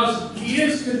because he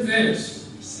is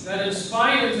convinced that in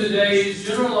spite of today's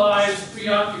generalized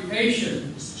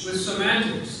preoccupation with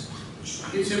semantics,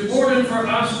 it's important for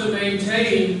us to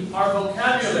maintain our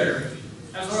vocabulary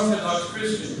as Orthodox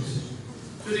Christians,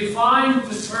 to define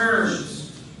the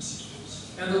terms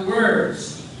and the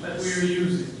words that we are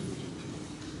using.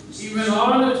 He went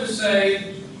on to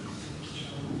say,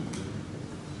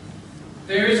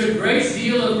 there is a great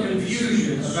deal of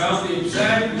confusion about the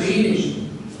exact meaning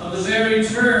of the very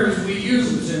terms we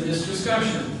use in this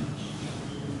discussion.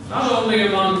 Not only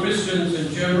among Christians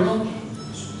in general,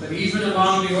 but even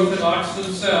among the Orthodox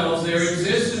themselves, there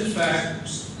exists, in fact,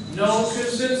 no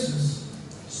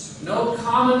consensus, no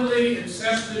commonly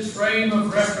accepted frame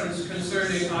of reference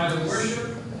concerning either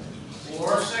worship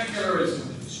or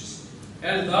secularism,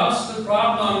 and thus the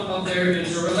problem of their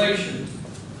interrelation.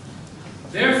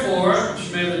 Therefore,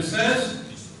 Schmemann says,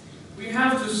 we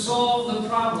have to solve the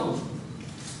problem.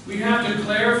 We have to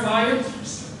clarify it,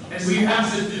 and we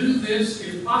have to do this,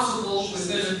 if possible,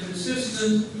 within a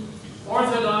consistent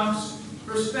Orthodox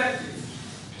perspective.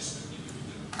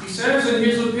 He says, in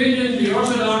his opinion, the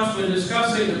Orthodox, when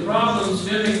discussing the problems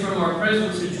stemming from our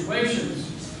present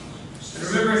situations, and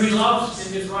remember, he loves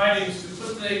in his writings to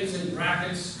put things in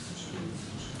brackets,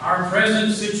 our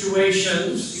present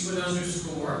situations, he would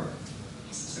underscore.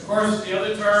 Of course, the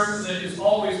other term that is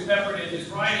always peppered in his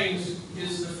writings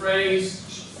is the phrase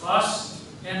fuss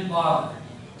and bother.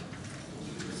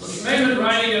 So Schmemann,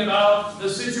 writing about the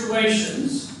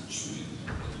situations,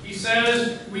 he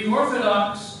says, we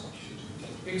Orthodox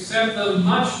accept them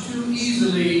much too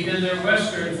easily in their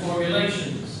Western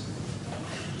formulations.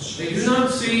 They do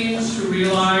not seem to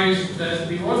realize that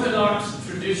the Orthodox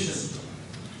tradition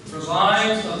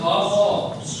provides, above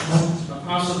all, a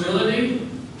possibility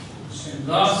and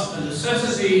thus a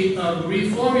necessity of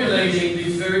reformulating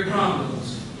these very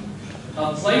problems,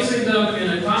 of placing them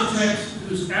in a context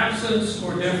whose absence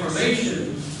or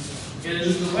deformation in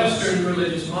the Western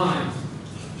religious mind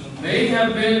may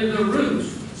have been the root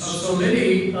of so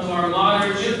many of our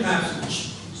modern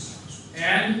impasses.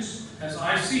 And, as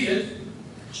I see it,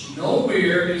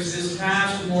 nowhere is this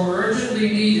task more urgently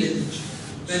needed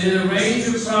than in a range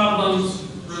of problems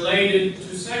related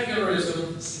to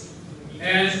secularism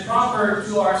and proper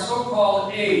to our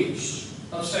so-called age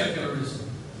of secularism.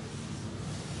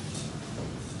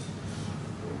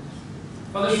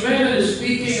 Father Schmemann is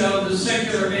speaking of the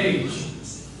secular age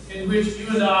in which you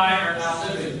and I are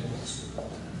now living.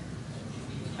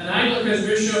 An Anglican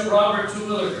Bishop, Robert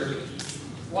Terwilliger,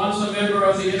 once a member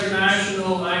of the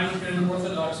International Anglican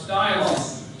Orthodox Dialogue,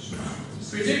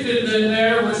 predicted that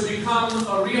there would become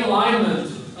a realignment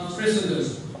of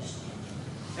Christendom,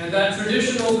 and that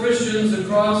traditional Christians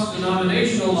across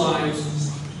denominational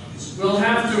lines will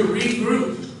have to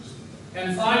regroup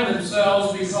and find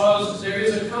themselves because there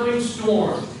is a coming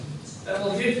storm that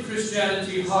will hit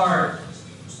Christianity hard,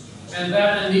 and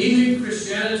that anemic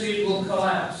Christianity will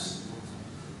collapse,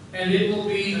 and it will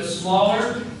be a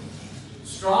smaller,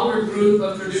 stronger group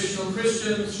of traditional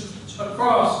Christians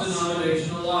across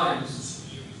denominational lines.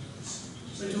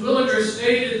 When Terwilliger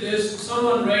stated this,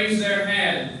 someone raised their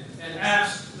hand and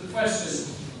asked the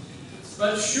question,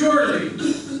 but surely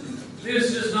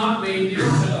this does not mean the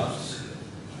Orthodox.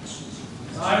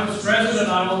 I was present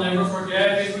and I will never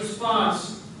forget his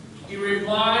response. He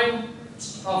replied,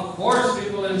 of course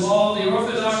it will involve the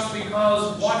Orthodox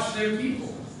because watch their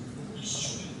people.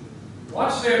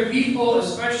 Watch their people,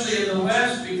 especially in the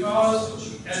West,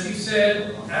 because, as he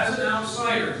said, as an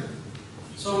outsider,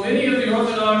 so many of the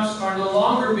Orthodox are no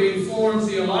longer being formed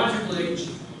theologically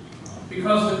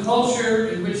because the culture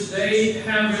in which they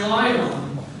have relied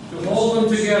on to hold them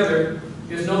together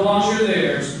is no longer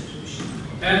theirs,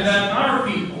 and that our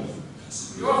people,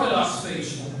 the Orthodox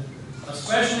faithful,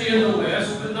 especially in the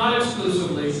West, but not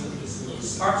exclusively,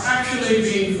 are actually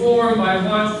being formed by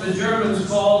what the Germans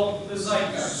call the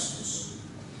zeitgeist.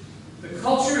 The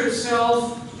culture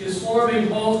itself is forming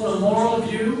both the moral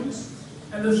view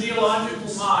and the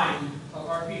theological mind of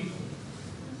our people.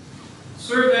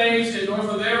 Surveys in North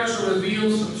America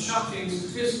reveal some shocking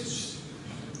statistics.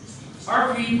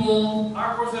 Our people,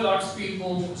 our Orthodox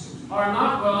people, are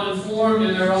not well informed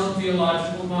in their own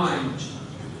theological mind.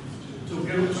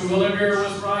 Terwilliger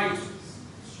was right.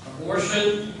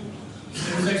 Abortion,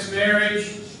 same-sex marriage,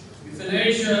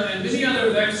 euthanasia, and many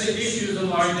other vexing issues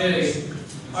of our day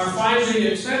are finding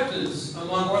acceptance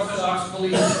among Orthodox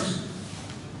believers.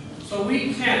 So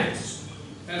we can't,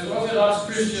 as Orthodox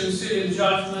Christians, sit in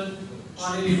judgment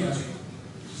on anybody.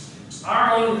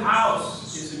 Our own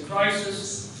house is in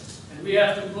crisis, and and we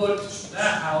have to put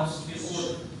that house in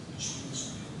order.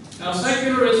 Now,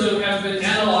 secularism has been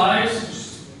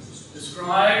analyzed,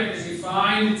 described, and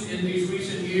defined in these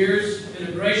recent years in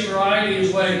a great variety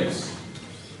of ways.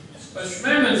 But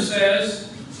Schmemann says,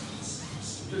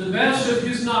 to the best of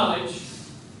his knowledge,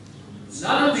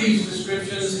 none of these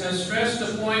descriptions has stressed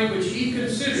the point which he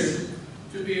considered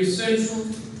to be essential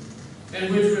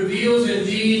and which reveals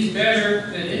indeed better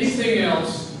than anything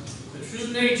else the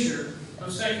true nature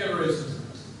of secularism.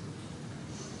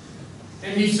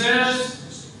 And he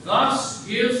says, thus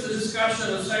gives the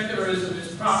discussion of secularism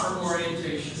its proper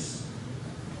orientation.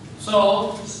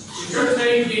 So, if you're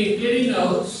taking any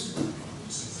notes,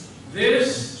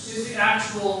 this is the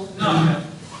actual nugget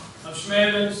of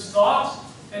Schmemann's thought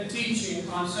and teaching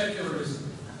on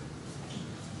secularism.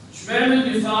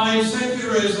 Schmemann defines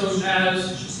secularism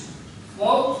as,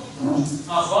 quote,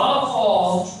 above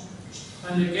all,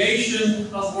 a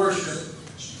negation of worship,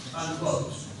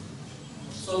 unquote.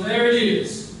 So there it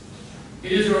is.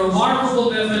 It is a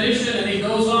remarkable definition, and he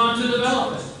goes on to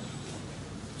develop it.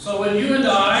 So when you and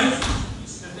I,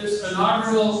 at this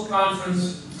inaugural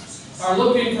conference, are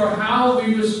looking for how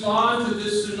we respond to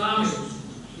this tsunami,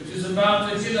 which is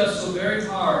about to hit us so very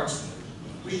hard,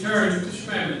 we turn to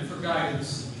Schmemann for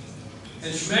guidance.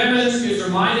 And Schmemann is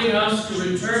reminding us to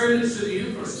return to the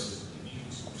Eucharist,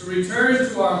 to return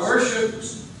to our worship,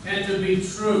 and to be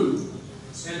true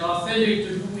and authentic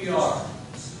to who we are.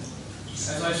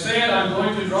 As I said, I'm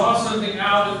going to draw something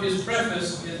out of his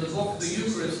preface in the book, The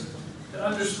Eucharist, to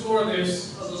underscore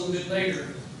this a little bit later.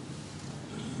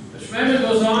 But Schmemann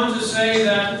goes on to say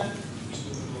that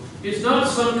it's not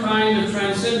some kind of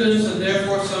transcendence and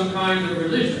therefore some kind of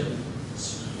religion.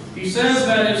 He says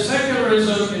that if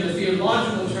secularism in a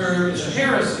theological term is a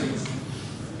heresy,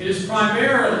 it is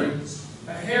primarily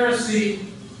a heresy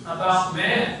about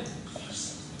man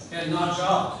and not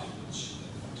God.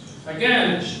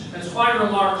 Again, that's quite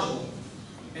remarkable.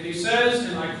 And he says,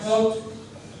 and I quote,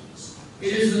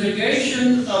 it is the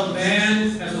negation of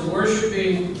man as a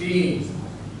worshiping being,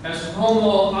 as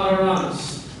homo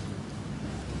adoramus,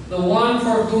 the one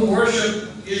for whom worship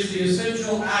is the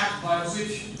essential act by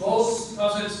which both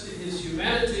posits his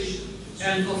humanity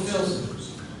and fulfills it.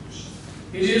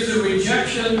 It is a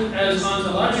rejection as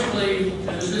ontologically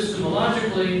and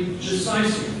epistemologically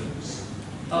decisive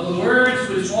of the words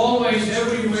which always,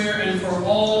 everywhere, and for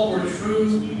all were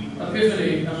true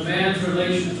epiphany of man's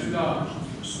relation to God,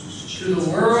 to the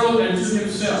world, and to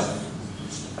himself.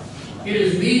 It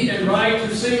is meet and right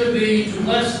to sing of thee, to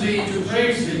bless thee, to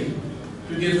praise thee,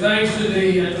 to give thanks to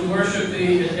thee, and to worship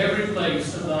thee in every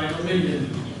place of thy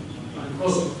dominion.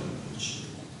 Unquote.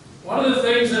 One of the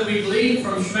things that we glean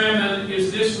from Schmemann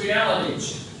is this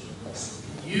reality.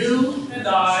 You and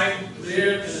I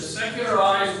live in a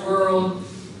secularized world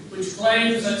which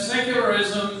claims that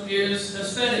secularism is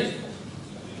aesthetic,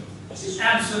 the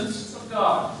absence of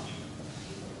God.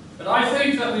 But I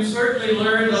think that we certainly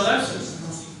learned a lesson,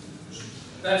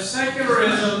 that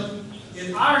secularism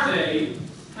in our day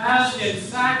has in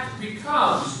fact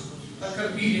become a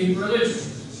competing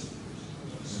religion.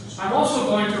 I'm also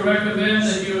going to recommend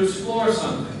that you explore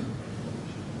something.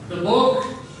 The book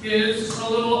is a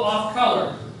little off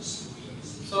color,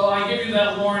 so I give you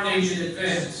that warning in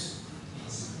advance.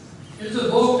 It's a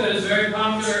book that is very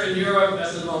popular in Europe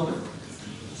at the moment.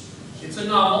 It's a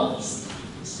novel.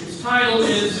 Its title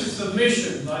is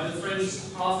Submission by the French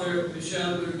author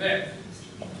Michel Houellebecq.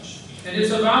 And it's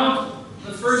about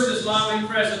the first Islamic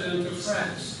president of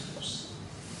France.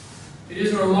 It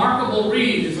is a remarkable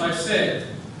read, as I said,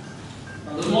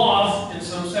 a little off in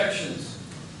some sections.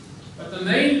 But the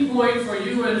main point for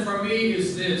you and for me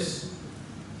is this.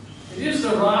 It is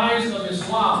the rise of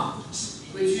Islam,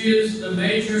 which is the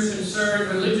major concern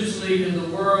religiously in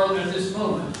the world at this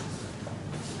moment.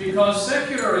 Because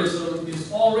secularism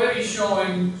is already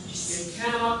showing it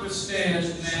cannot withstand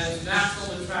man's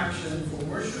natural attraction for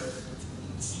worship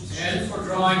and for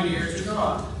drawing near to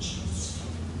God.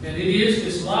 And it is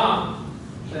Islam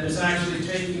that is actually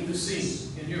taking the seat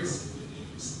in Europe.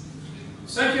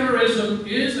 Secularism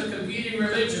is a competing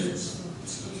religion.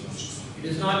 It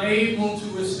is not able to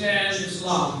withstand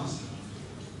Islam.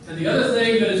 And the other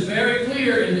thing that is very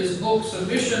clear in this book,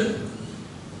 Submission,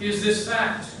 is this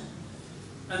fact.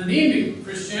 Anemic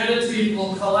Christianity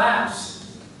will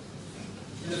collapse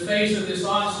in the face of this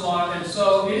onslaught, and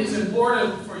so it is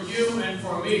important for you and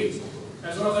for me,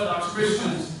 as Orthodox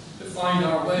Christians, to find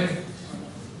our way.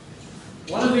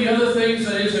 One of the other things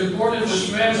that is important with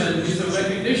Schmemann is the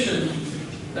recognition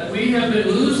that we have been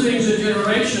losing the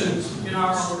generations in our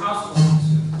own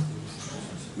households.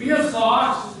 We have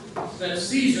thought that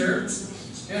Caesar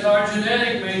and our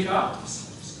genetic makeup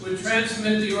would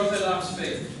transmit the Orthodox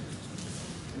faith.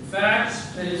 In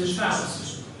fact, that is a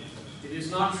fallacy. It is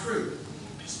not true.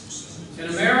 In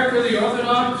America, the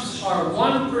Orthodox are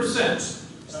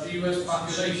 1% of the U.S.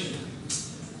 population.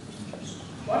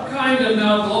 What kind of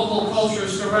now global culture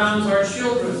surrounds our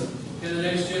children in the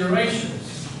next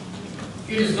generations?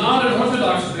 It is not an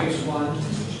Orthodox-based one,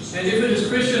 and if it is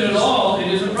Christian at all, it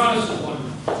is a Protestant one.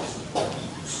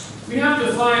 We have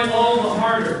to fight all the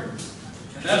harder,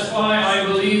 and that's why I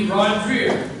believe Rod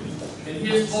Dreher, in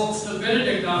his book, The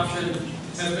Benedict Doctrine,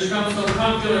 has become so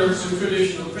popular with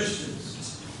traditional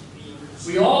Christians.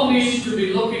 We all need to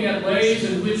be looking at ways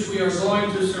in which we are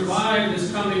going to survive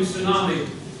this coming tsunami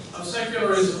of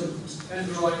secularism and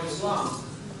growing Islam.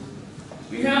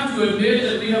 We have to admit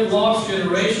that we have lost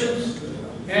generations,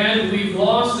 and we've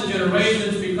lost the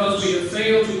generations because we have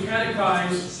failed to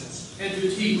catechize and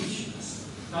to teach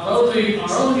not only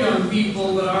our own young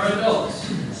people, but our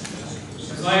adults.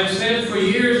 As I have said for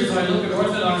years, as I look at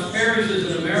Orthodox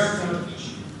parishes in America,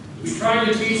 we try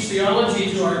to teach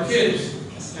theology to our kids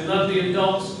and let the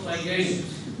adults play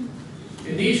games.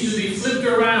 It needs to be flipped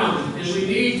around, and we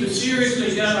need to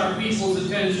seriously get our people's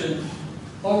attention,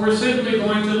 or we're simply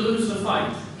going to lose the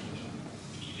fight.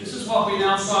 This is what we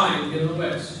now find in the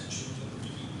West.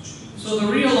 So the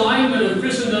realignment of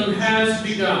Christendom has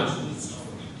begun,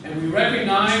 and we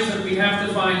recognize that we have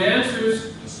to find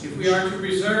answers if we are to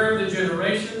preserve the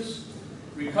generations,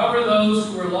 recover those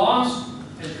who were lost,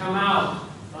 and come out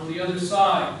on the other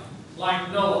side,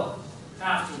 like Noah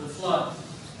after the flood.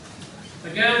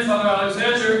 Again, Father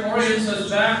Alexander orients us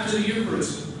back to the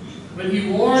Eucharist, when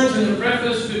he warns in the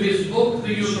preface to his book,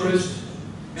 The Eucharist,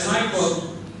 and I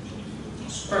quote,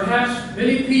 "Perhaps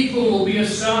many people will be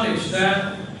astonished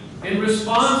that, in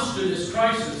response to this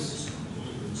crisis,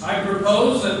 I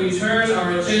propose that we turn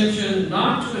our attention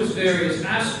not to its various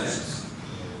aspects,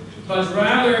 but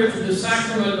rather to the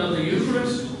sacrament of the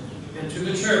Eucharist and to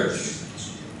the Church,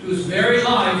 whose very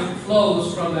life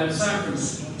flows from that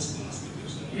sacrament.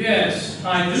 Yes,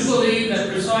 I do believe that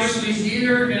precisely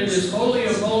here in this Holy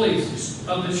of Holies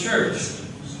of the Church,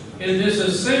 in this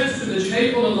ascent to the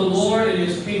table of the Lord in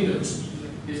His kingdom,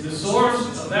 is the source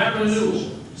of that renewal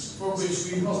for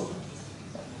which we hope.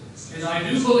 And I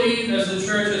do believe, as the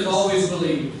Church has always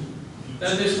believed,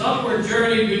 that this upward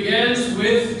journey begins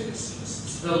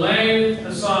with the laying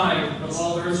aside of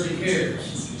all earthly cares,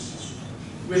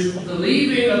 with the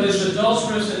leaving of this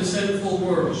adulterous and sinful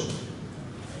world.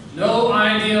 No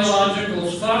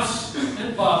ideological fuss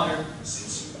and bother,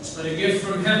 but a gift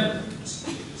from heaven.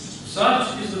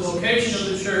 Such is the vocation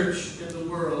of the Church in the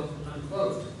world,"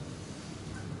 unquote.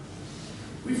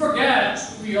 We forget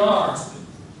who we are,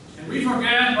 and we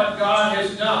forget what God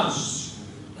has done,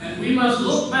 and we must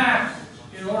look back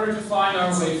in order to find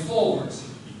our way forward.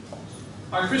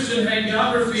 Our Christian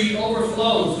hagiography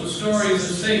overflows with stories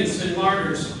of saints and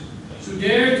martyrs who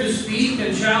dared to speak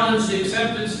and challenge the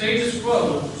accepted status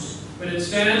quo when it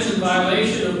stands in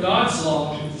violation of God's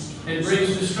law and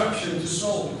brings destruction to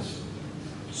souls.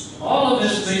 All of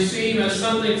this may seem as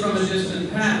something from a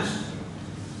distant past,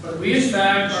 but we in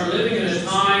fact are living in a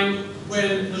time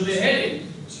when the beheading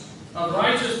of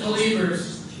righteous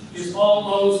believers is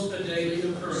almost a daily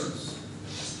occurrence.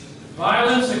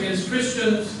 Violence against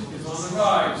Christians is on the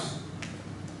rise.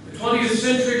 The 20th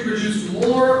century produced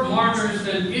more martyrs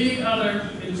than any other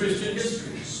in Christian history.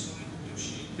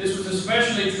 This was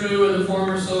especially true in the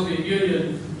former Soviet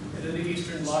Union and in the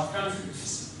Eastern Bloc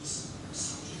countries.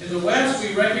 In the West,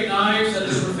 we recognize that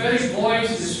the prophetic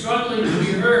voice is struggling to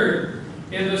be heard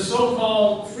in the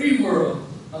so-called free world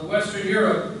of Western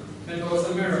Europe and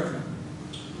North America.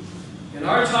 In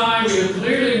our time, we have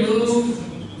clearly moved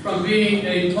from being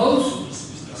a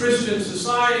post-Christian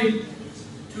society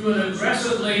to an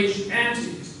aggressively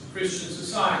anti-Christian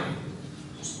society.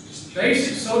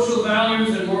 Basic social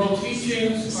values and moral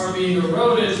teachings are being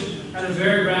eroded at a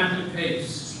very rapid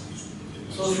pace.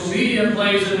 Social media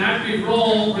plays an active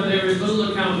role where there is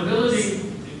little accountability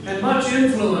and much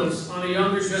influence on a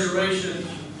younger generation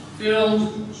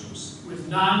filled with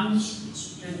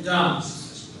nones and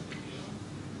dones.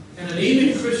 An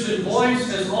anemic Christian voice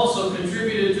has also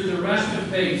contributed to the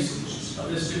rapid pace of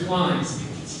this decline.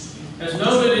 As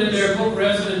noted in their book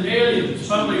Resident Aliens,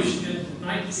 published in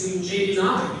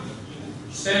 1989,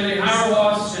 Stanley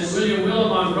Hauerwas and William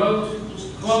Willimon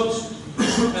wrote, quote,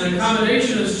 "An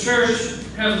accommodationist church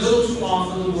has little to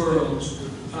offer the world,"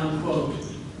 unquote.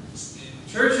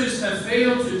 Churches have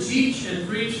failed to teach and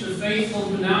preach the faithful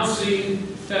who now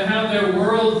seem to have their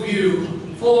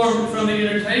worldview formed from the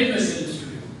entertainment industry,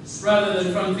 rather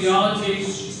than from theology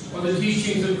or the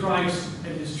teachings of Christ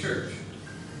and His church.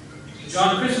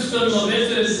 John Chrysostom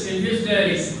lamented in his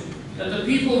day that the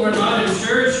people were not in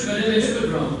church but in the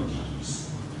hippodrome.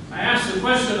 I ask the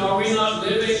question, are we not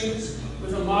living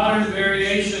with a modern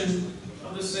variation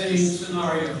of the same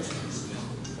scenario?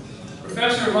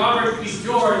 Professor Robert P.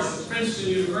 George of Princeton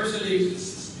University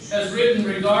has written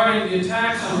regarding the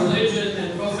attacks on religion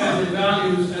and pro-family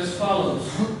values as follows.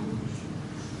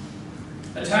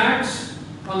 Attacks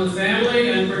on the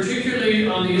family, and particularly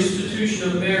on the institution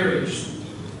of marriage,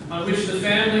 on which the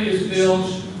family is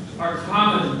built, are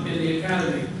common in the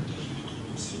academy.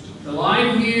 The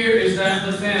line here is that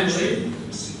the family,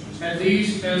 at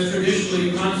least as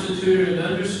traditionally constituted and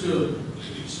understood,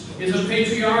 is a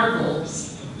patriarchal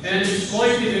and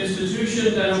exploitative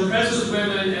institution that oppresses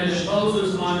women and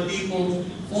imposes on people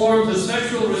forms of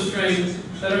sexual restraint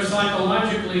that are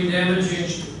psychologically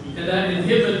damaging and that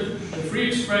inhibit the free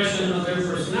expression of their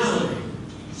personality.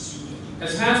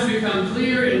 As has become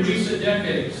clear in recent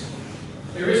decades,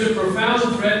 there is a profound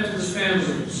threat to the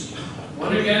family,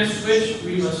 one against which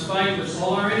we must fight with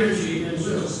all our energy and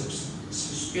will.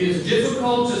 It is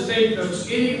difficult to think of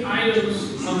any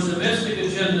items on the domestic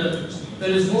agenda that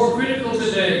is more critical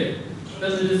today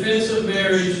than the defense of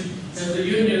marriage and the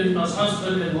union of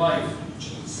husband and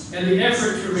wife, and the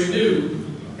effort to renew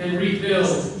and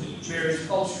rebuild marriage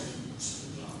culture.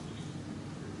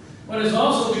 What has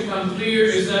also become clear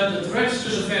is that the threats to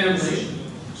the family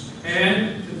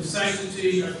and to the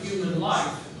sanctity of human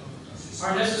life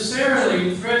are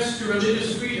necessarily threats to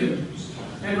religious freedom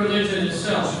and religion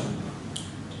itself.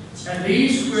 At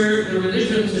least where the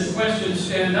religions in question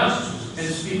stand up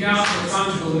and speak out for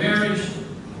conjugal marriage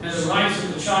and the rights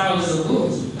of the child in the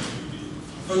womb.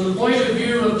 From the point of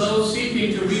view of those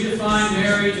seeking to redefine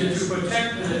marriage and to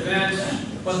protect and advance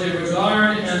what they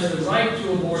regard as the right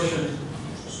to abortion,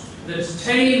 the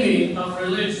taming of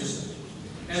religion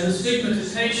and the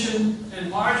stigmatization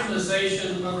and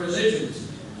marginalization of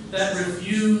religions that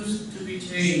refuse to be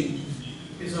tamed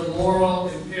is a moral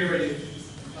imperative,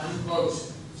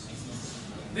 unquote.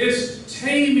 This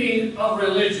taming of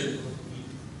religion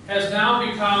has now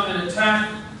become an attack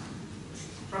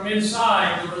from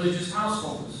inside the religious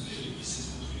households.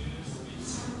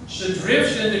 The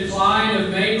drift and decline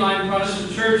of mainline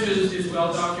Protestant churches is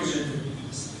well documented.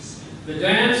 The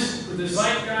dance with the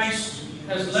zeitgeist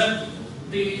has left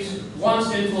these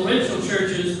once influential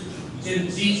churches in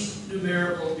deep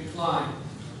numerical decline.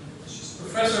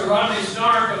 Professor Rodney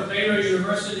Stark of Baylor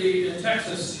University in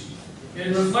Texas,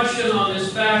 in reflection on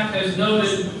this fact, has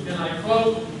noted, and I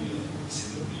quote,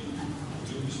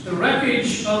 "The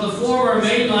wreckage of the former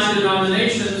mainline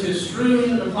denominations is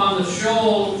strewn upon the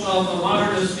shoal of a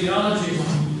modernist theology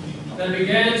that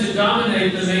began to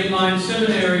dominate the mainline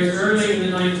seminaries early in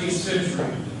the 19th century.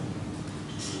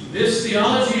 This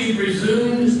theology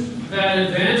presumed that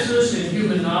advances in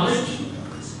human knowledge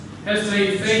has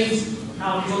made faith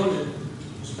outmoded.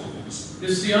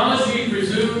 This theology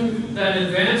presumed that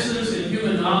advances in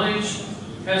human knowledge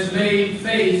has made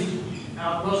faith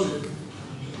outmoded.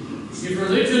 If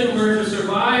religion were to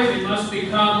survive, it must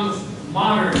become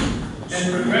modern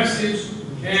and progressive,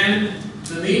 and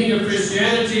the meaning of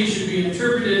Christianity should be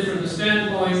interpreted from the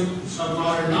standpoint of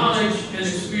modern knowledge and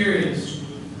experience.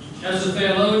 As the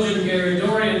theologian Gary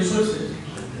Dorian puts it,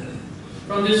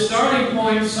 from this starting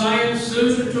point, science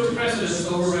soon took precedence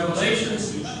over revelation,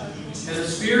 and the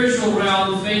spiritual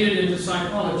realm faded into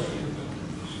psychology.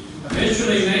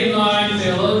 Eventually, mainline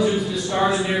theologians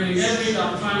discarded nearly every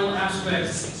doctrinal aspect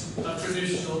of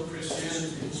traditional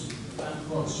Christianity."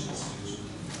 Unquote.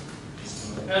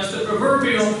 As the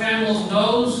proverbial camel's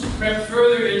nose crept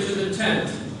further into the tent,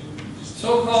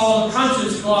 so-called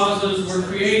conscience clauses were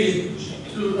created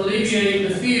to alleviate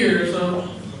the fears of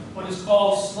what is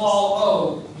called small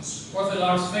o,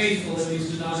 Orthodox faithful in these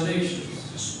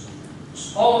denominations.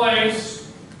 Always,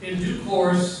 in due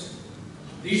course,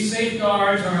 these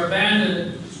safeguards are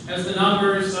abandoned as the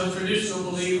numbers of traditional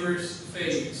believers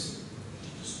fades.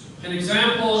 An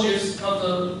example is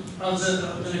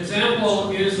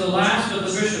the last of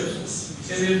the bishops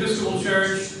in the Episcopal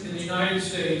Church in the United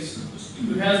States,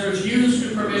 who has refused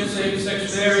to permit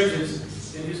same-sex marriages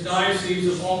in his diocese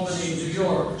of Albany, New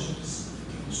York.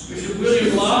 Bishop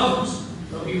William Love,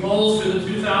 though he holds to the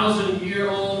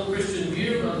 2,000-year-old Christian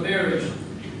view of marriage,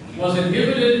 was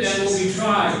inhibited and will be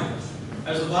tried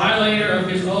as a violator of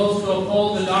his oath to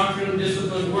uphold the doctrine of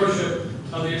disciplined worship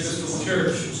of the Episcopal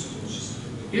Church.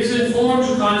 His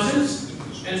informed conscience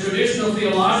and traditional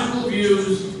theological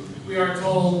views, we are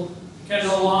told, can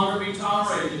no longer be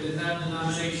tolerated in that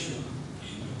denomination.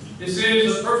 This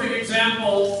is a perfect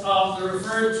example of the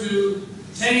referred to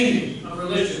taming of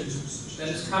religion that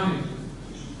is coming.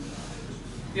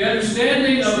 The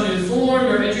understanding of an informed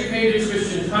or educated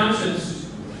Christian conscience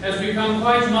has become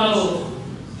quite muddled,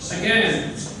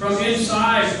 again, from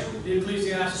inside the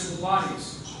ecclesiastical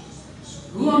bodies.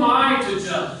 Who am I to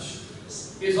judge?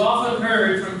 Is often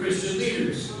heard from Christian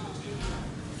leaders.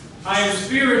 I am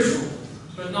spiritual,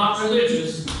 but not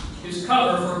religious, is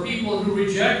cover for people who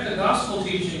reject the gospel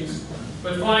teachings,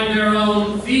 but find their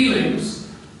own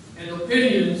feelings and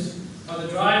opinions are the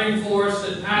driving force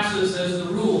that passes as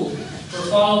the rule for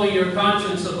following your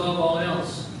conscience above all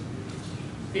else.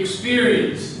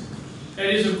 Experience,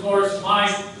 that is of course my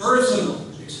personal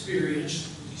experience,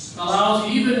 allows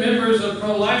even members of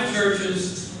pro-life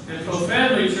churches and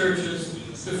pro-family churches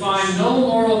to find no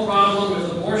moral problem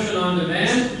with abortion on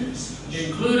demand,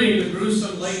 including the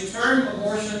gruesome late-term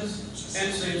abortions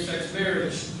and same-sex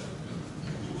marriage.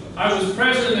 I was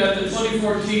present at the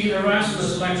 2014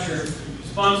 Erasmus lecture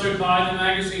sponsored by the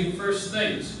magazine First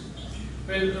Things,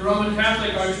 when the Roman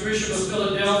Catholic Archbishop of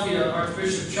Philadelphia,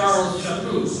 Archbishop Charles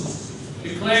Chaput,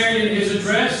 declared in his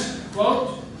address,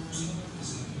 quote,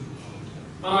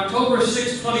 on October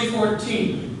 6,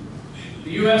 2014,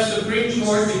 the U.S. Supreme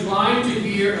Court declined to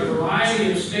hear a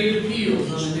variety of state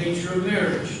appeals on the nature of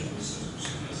marriage.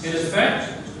 In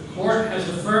effect, the court has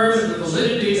affirmed the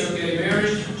validity of gay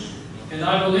marriage, and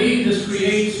I believe this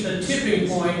creates a tipping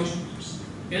point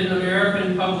in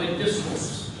American public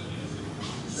discourse.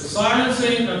 The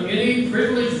silencing of any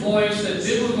privileged voice that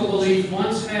biblical belief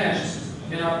once had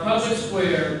in our public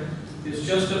square is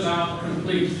just about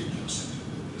complete.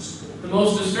 The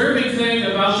most disturbing thing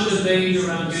about the debate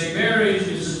around gay marriage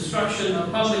is the destruction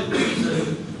of public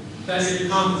reason that it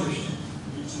accomplished.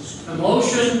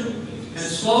 Emotion and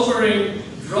slobbering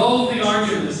drove the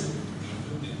argument,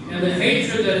 and the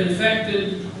hatred that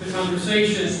infected the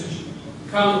conversation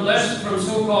come less from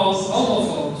so-called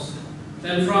homophobes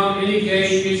than from any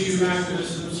gay issue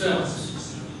activists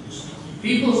themselves.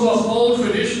 People who uphold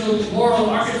traditional moral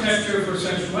architecture for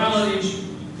sexuality,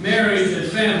 marriage,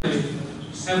 and family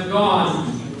have gone,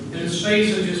 in the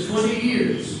space of just 20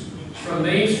 years, from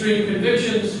mainstream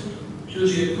convictions to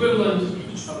the equivalent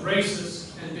of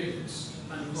racists and bigots,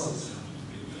 unquote.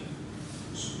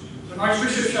 When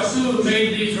Archbishop Chaput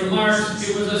made these remarks,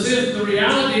 it was as if the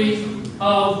reality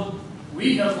of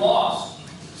 "we have lost"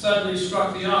 suddenly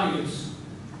struck the audience.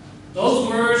 Those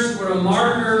words were a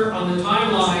marker on the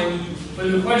timeline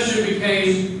when the question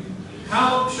became,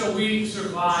 how shall we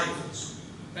survive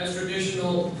as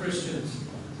traditional Christians?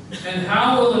 And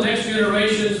how will the next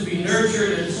generations be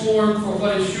nurtured and formed for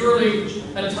what is surely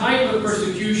a type of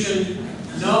persecution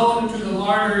known to the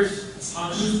martyrs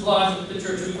on whose blood the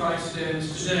Church of Christ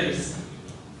stands today?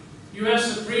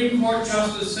 U.S. Supreme Court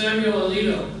Justice Samuel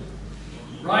Alito,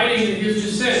 writing in his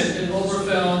dissent in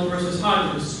Oberfeld versus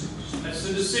Hodges, that's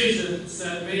the decision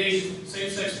that made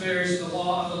same-sex marriage the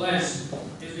law of the land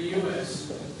in the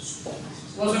U.S.,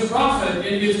 was a prophet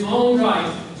in his own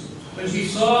right when he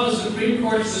saw the Supreme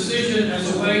Court's decision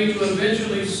as a way to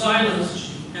eventually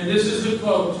silence, and this is the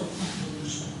quote,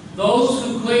 "Those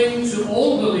who cling to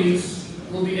old beliefs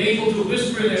will be able to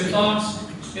whisper their thoughts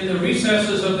in the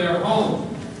recesses of their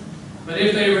home, but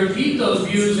if they repeat those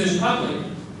views in public,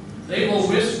 they will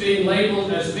risk being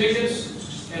labeled as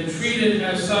bigots and treated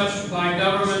as such by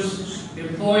governments,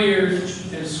 employers,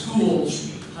 and schools,"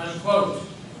 unquote.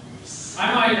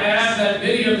 I might add that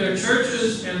many of their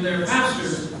churches and their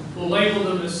pastors will label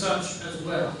them as such as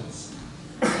well.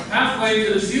 Pathway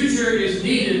to the future is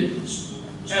needed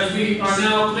as we are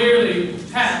now clearly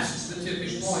past the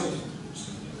tipping point.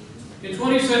 In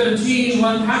 2017,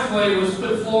 one pathway was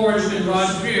put forward when Rod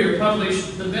Dreher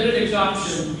published The Benedict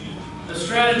Option, a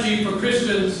strategy for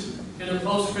Christians in a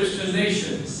post-Christian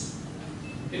nation.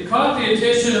 It caught the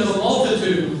attention of a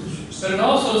multitude, but it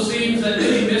also seems that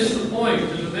many missed the point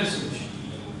of the message.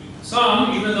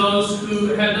 Some, even those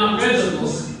who had not read the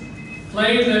book,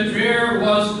 claimed that Dreher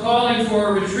was calling for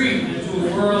a retreat into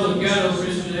a world of ghetto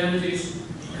Christianity,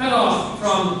 cut off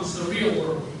from the real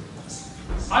world.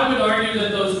 I would argue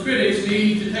that those critics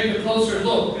need to take a closer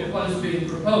look at what is being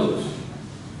proposed.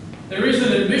 There is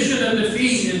an admission of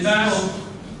defeat in battle,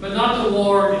 but not the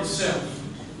war itself.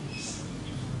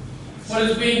 What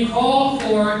is being called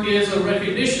for is a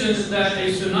recognition that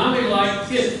a tsunami-like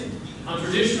hit on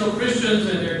traditional Christians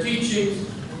and their teachings,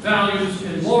 values,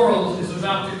 and morals is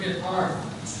about to hit hard.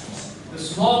 The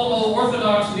small O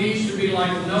Orthodox needs to be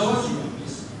like Noah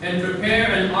and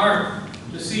prepare an ark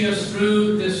to see us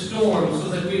through this storm so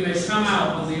that we may come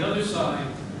out on the other side,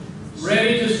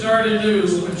 ready to start anew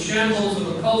when shambles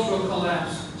of a cultural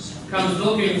collapse comes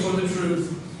looking for the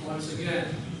truth once again.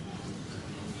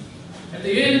 At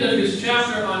the end of his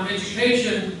chapter on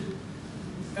education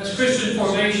as Christian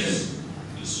formation,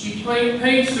 He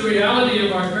paints the reality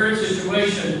of our current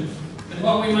situation and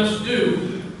what we must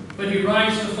do, but he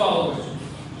writes the following.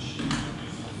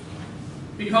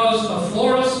 Because of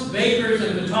florists, bakers,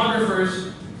 and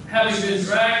photographers having been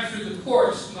dragged through the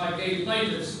courts by gay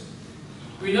plaintiffs,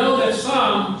 we know that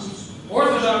some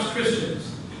Orthodox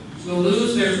Christians will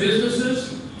lose their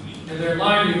businesses and their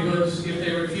livelihoods if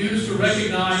they refuse to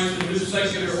recognize the new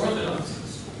secular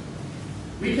orthodoxies.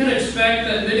 We can expect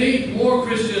that many more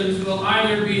Christians will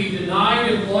either be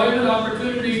denied employment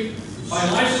opportunity by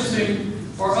licensing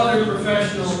or other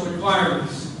professional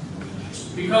requirements,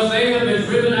 because they have been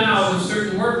driven out of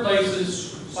certain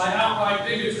workplaces by outright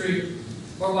bigotry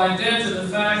or by dint of the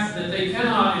fact that they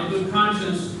cannot, in good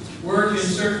conscience, work in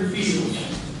certain fields.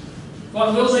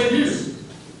 What will they do?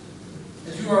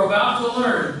 As you are about to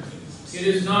learn, it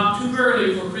is not too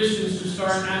early for Christians to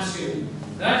start asking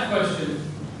that question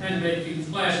and making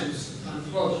plans,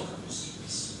 unquote.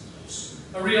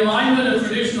 A realignment of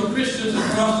traditional Christians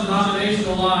across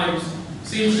denominational lines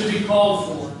seems to be called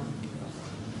for.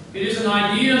 It is an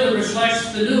idea that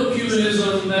reflects the new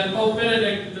ecumenism that Pope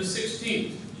Benedict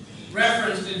XVI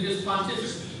referenced in his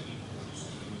pontificate.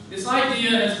 This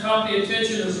idea has caught the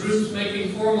attention of groups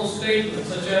making formal statements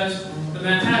such as the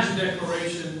Manhattan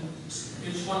Declaration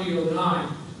in 2009.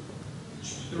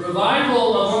 The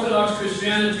revival of Orthodox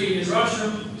Christianity in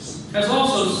Russia has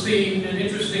also seen an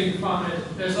interesting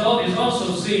is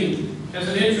also seen as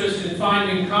an interest in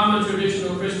finding common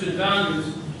traditional Christian values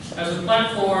as a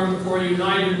platform for a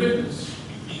united witness.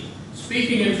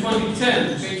 Speaking in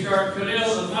 2010, Patriarch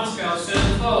Kirill of Moscow said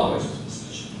the following: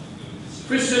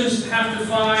 Christians have to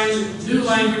find new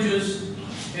languages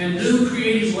and new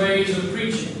creative ways of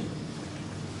preaching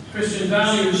Christian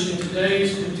values in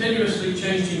today's continuously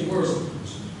changing world.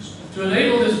 To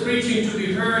enable this preaching to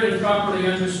be heard and properly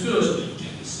understood,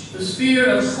 the sphere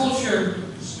of culture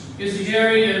is the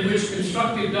area in which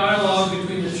constructive dialogue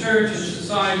between the church and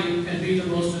society can be the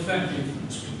most effective.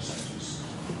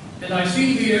 And I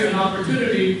see here an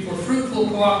opportunity for fruitful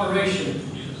cooperation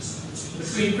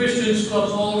between Christians who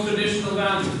uphold traditional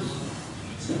values.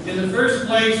 In the first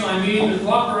place, I mean the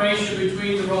cooperation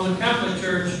between the Roman Catholic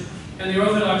Church and the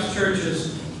Orthodox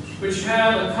churches, which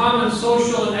have a common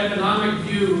social and economic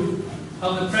view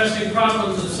of the pressing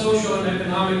problems of social and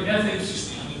economic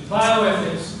ethics,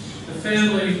 bioethics, the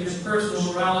family, and personal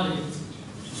morality.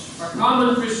 Our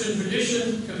common Christian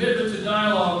tradition, commitment to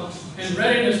dialogue, and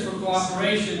readiness for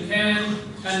cooperation can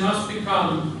and must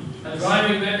become a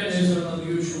driving mechanism of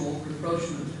mutual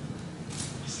rapprochement.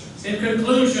 In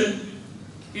conclusion,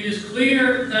 it is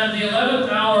clear that the 11th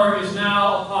hour is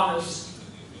now upon us,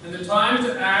 and the time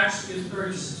to act is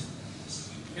urgent.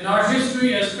 In our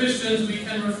history as Christians, we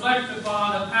can reflect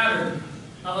upon a pattern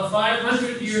of a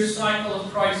 500-year cycle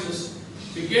of crisis,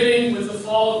 beginning with the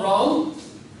fall of Rome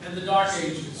and the Dark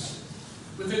Ages,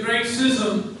 with the Great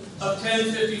Schism of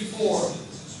 1054,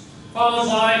 followed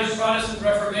by the Protestant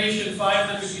Reformation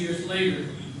 500 years later.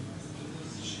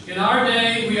 In our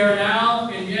day, we are now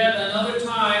in yet another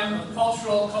time of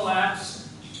cultural collapse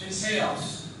and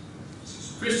chaos.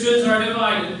 Christians are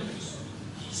divided,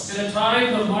 and a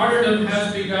time of martyrdom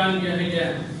has begun yet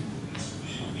again.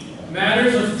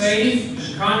 Matters of faith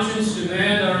and conscience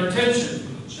demand our attention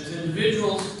as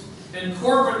individuals and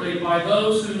corporately by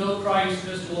those who know Christ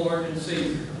as Lord and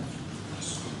Savior.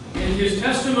 In his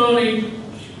testimony,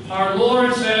 our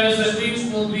Lord says that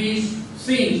we will be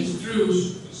seen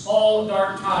through all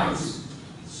dark times.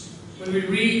 When we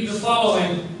read the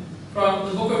following from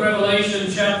the book of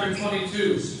Revelation, chapter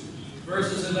 22,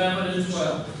 verses 11 and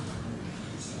 12.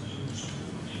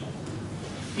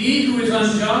 He who is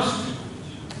unjust,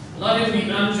 let him be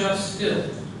unjust still.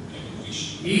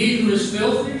 He who is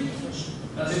filthy,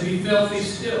 let him be filthy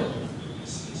still.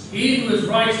 He who is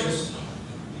righteous,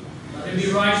 let him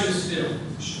be righteous still.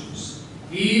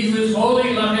 He who is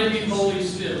holy, let him be holy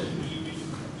still.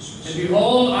 And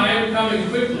behold, I am coming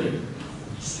quickly,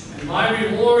 and my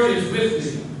reward is with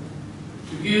me,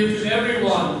 to give to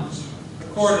everyone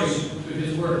according to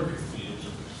his work.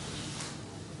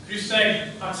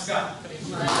 Christe, tack ska.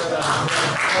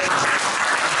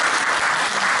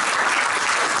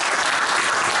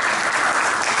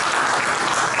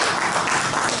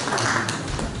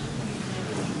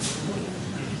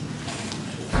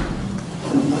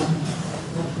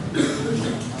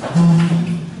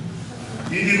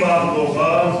 დიდი მადლობა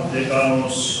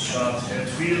დეკანოს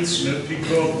ჰეტფილდს. მე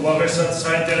ვფიქრობ, უაღრესად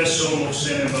საინტერესო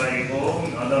მოხსენება იყო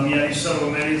ადამიანისა,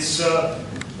 რომელიც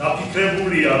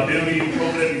დაფიქრებულია ბევრი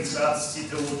პრობლემით, რაც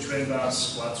თითოეულ ჩვენგანს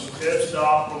გვაწუხებს და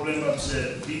პრობლემებზე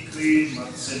ფიქრი,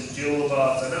 მათზე მსჯელობა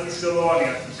ძალიან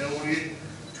მნიშვნელოვანია თითოეული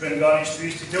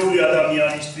ჩვენგანისთვის, თითოეული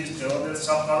ადამიანისთვის დღევანდელ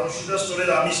სამყაროში და სწორედ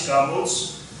ამის გამოც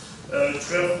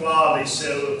ჩვენ ხვალ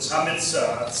ისევ 13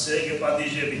 საათს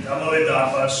გეპატიჟებით ამავე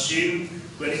დარბაზში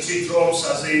იცით რომ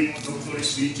საზეიმო დოქტორის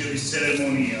მიიჭების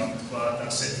ცერემონია ვთქვათ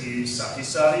ასეთი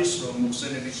სახის არის რომ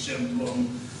მოხსენების შემდგომ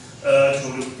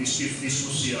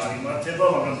დისკუსია არ იმართება,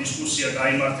 მაგრამ დისკუსია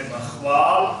გაიმართება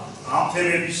ხვალ ამ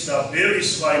თემების და ბევრი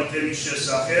სხვა თემის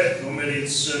შესახებ,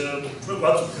 რომელიც ჩვენ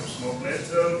გვაწუხებს მოკლედ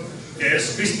ეს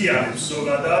ქრისტიანებს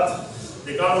ზოგადად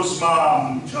დეკანოზმა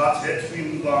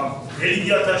ჰეტფილდსმა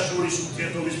რელიგიათა შორის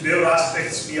ურთიერთობის ბევრ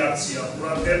ასპექტს მიაქცია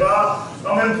ყურადღება და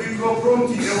მე ვფიქრობ რომ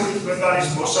თითოეული ქვეყნის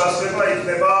მოსაზრება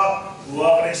იქნება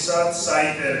უაღრესად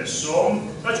საინტერესო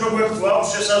და ჩვენ გვაქვს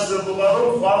შესაძლებლობა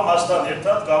რომ ხვალ მასთან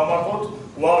ერთად გავმართოთ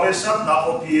უაღრესად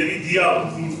ნაყოფიერი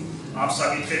დიალოგი ამ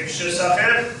საკითხების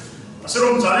შესახებ. ასე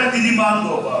რომ ძალიან დიდი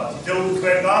მადლობა თითოეულ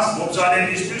ქვეყანას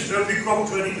მობრძანებისთვის. მე ვფიქრობ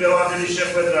ჩვენი დღევანდელი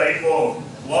შეხვედრა იყო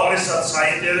უაღრესად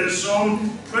საინტერესო.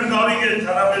 ჩვენ გავიგეთ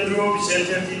თანამედროვეობის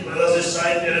ერთ-ერთი ყველაზე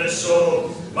საინტერესო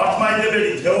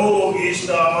მართლმადიდებელი თეოლოგიის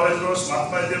და ამავე დროს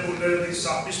მართლმადიდებელი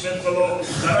საქმისმეტყველო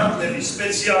განათლების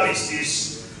სპეციალისტის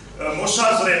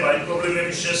მოსაზრება იმ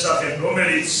პრობლემების შესახებ,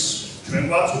 რომელიც ჩვენ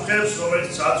გვაწუხებს,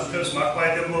 რომელიც აწუხებს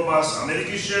მართლმადიდებლობას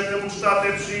ამერიკის შეერთებულ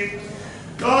შტატებში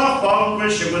და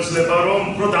ხვალ შეგვეძლება რომ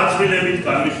უფრო დაწვრილებით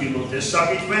განვიხილოთ ეს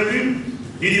საკითხები.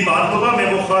 დიდი მადლობა, მე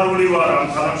მოხარული ვარ ამ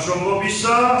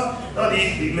თანამშრომლობისა და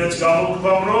იმედს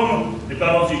გამოვქვამ, რომ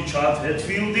დეკანოზი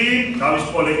ჰეტფილდსი თავის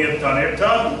კოლეგებთან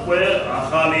ერთად უკვე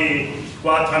ახალი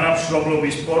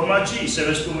თანამშრომლობის ფორმატში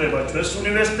ისევე სტუმრება ჩვენს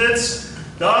უნივერსიტეტს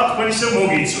და თქვენ ისე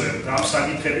მოგიწვევთ ამ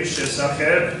საკითხების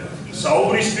შესახებ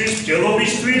საუბრისთვის,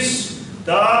 მსჯელობისთვის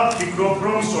და ვფიქრობ,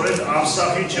 რომ სწორედ ამ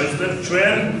სახით შევძლებთ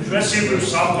ჩვენ სიმბოლურ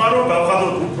სამყარო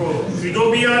გავხადოთ უფრო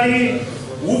მშვიდობიანი,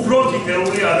 უფრო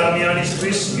თითოეული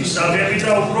ადამიანისთვის მისაღები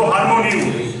და უფრო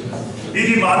ჰარმონიული.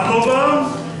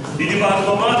 დიდი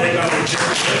მადლობა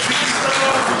დეკანოზ.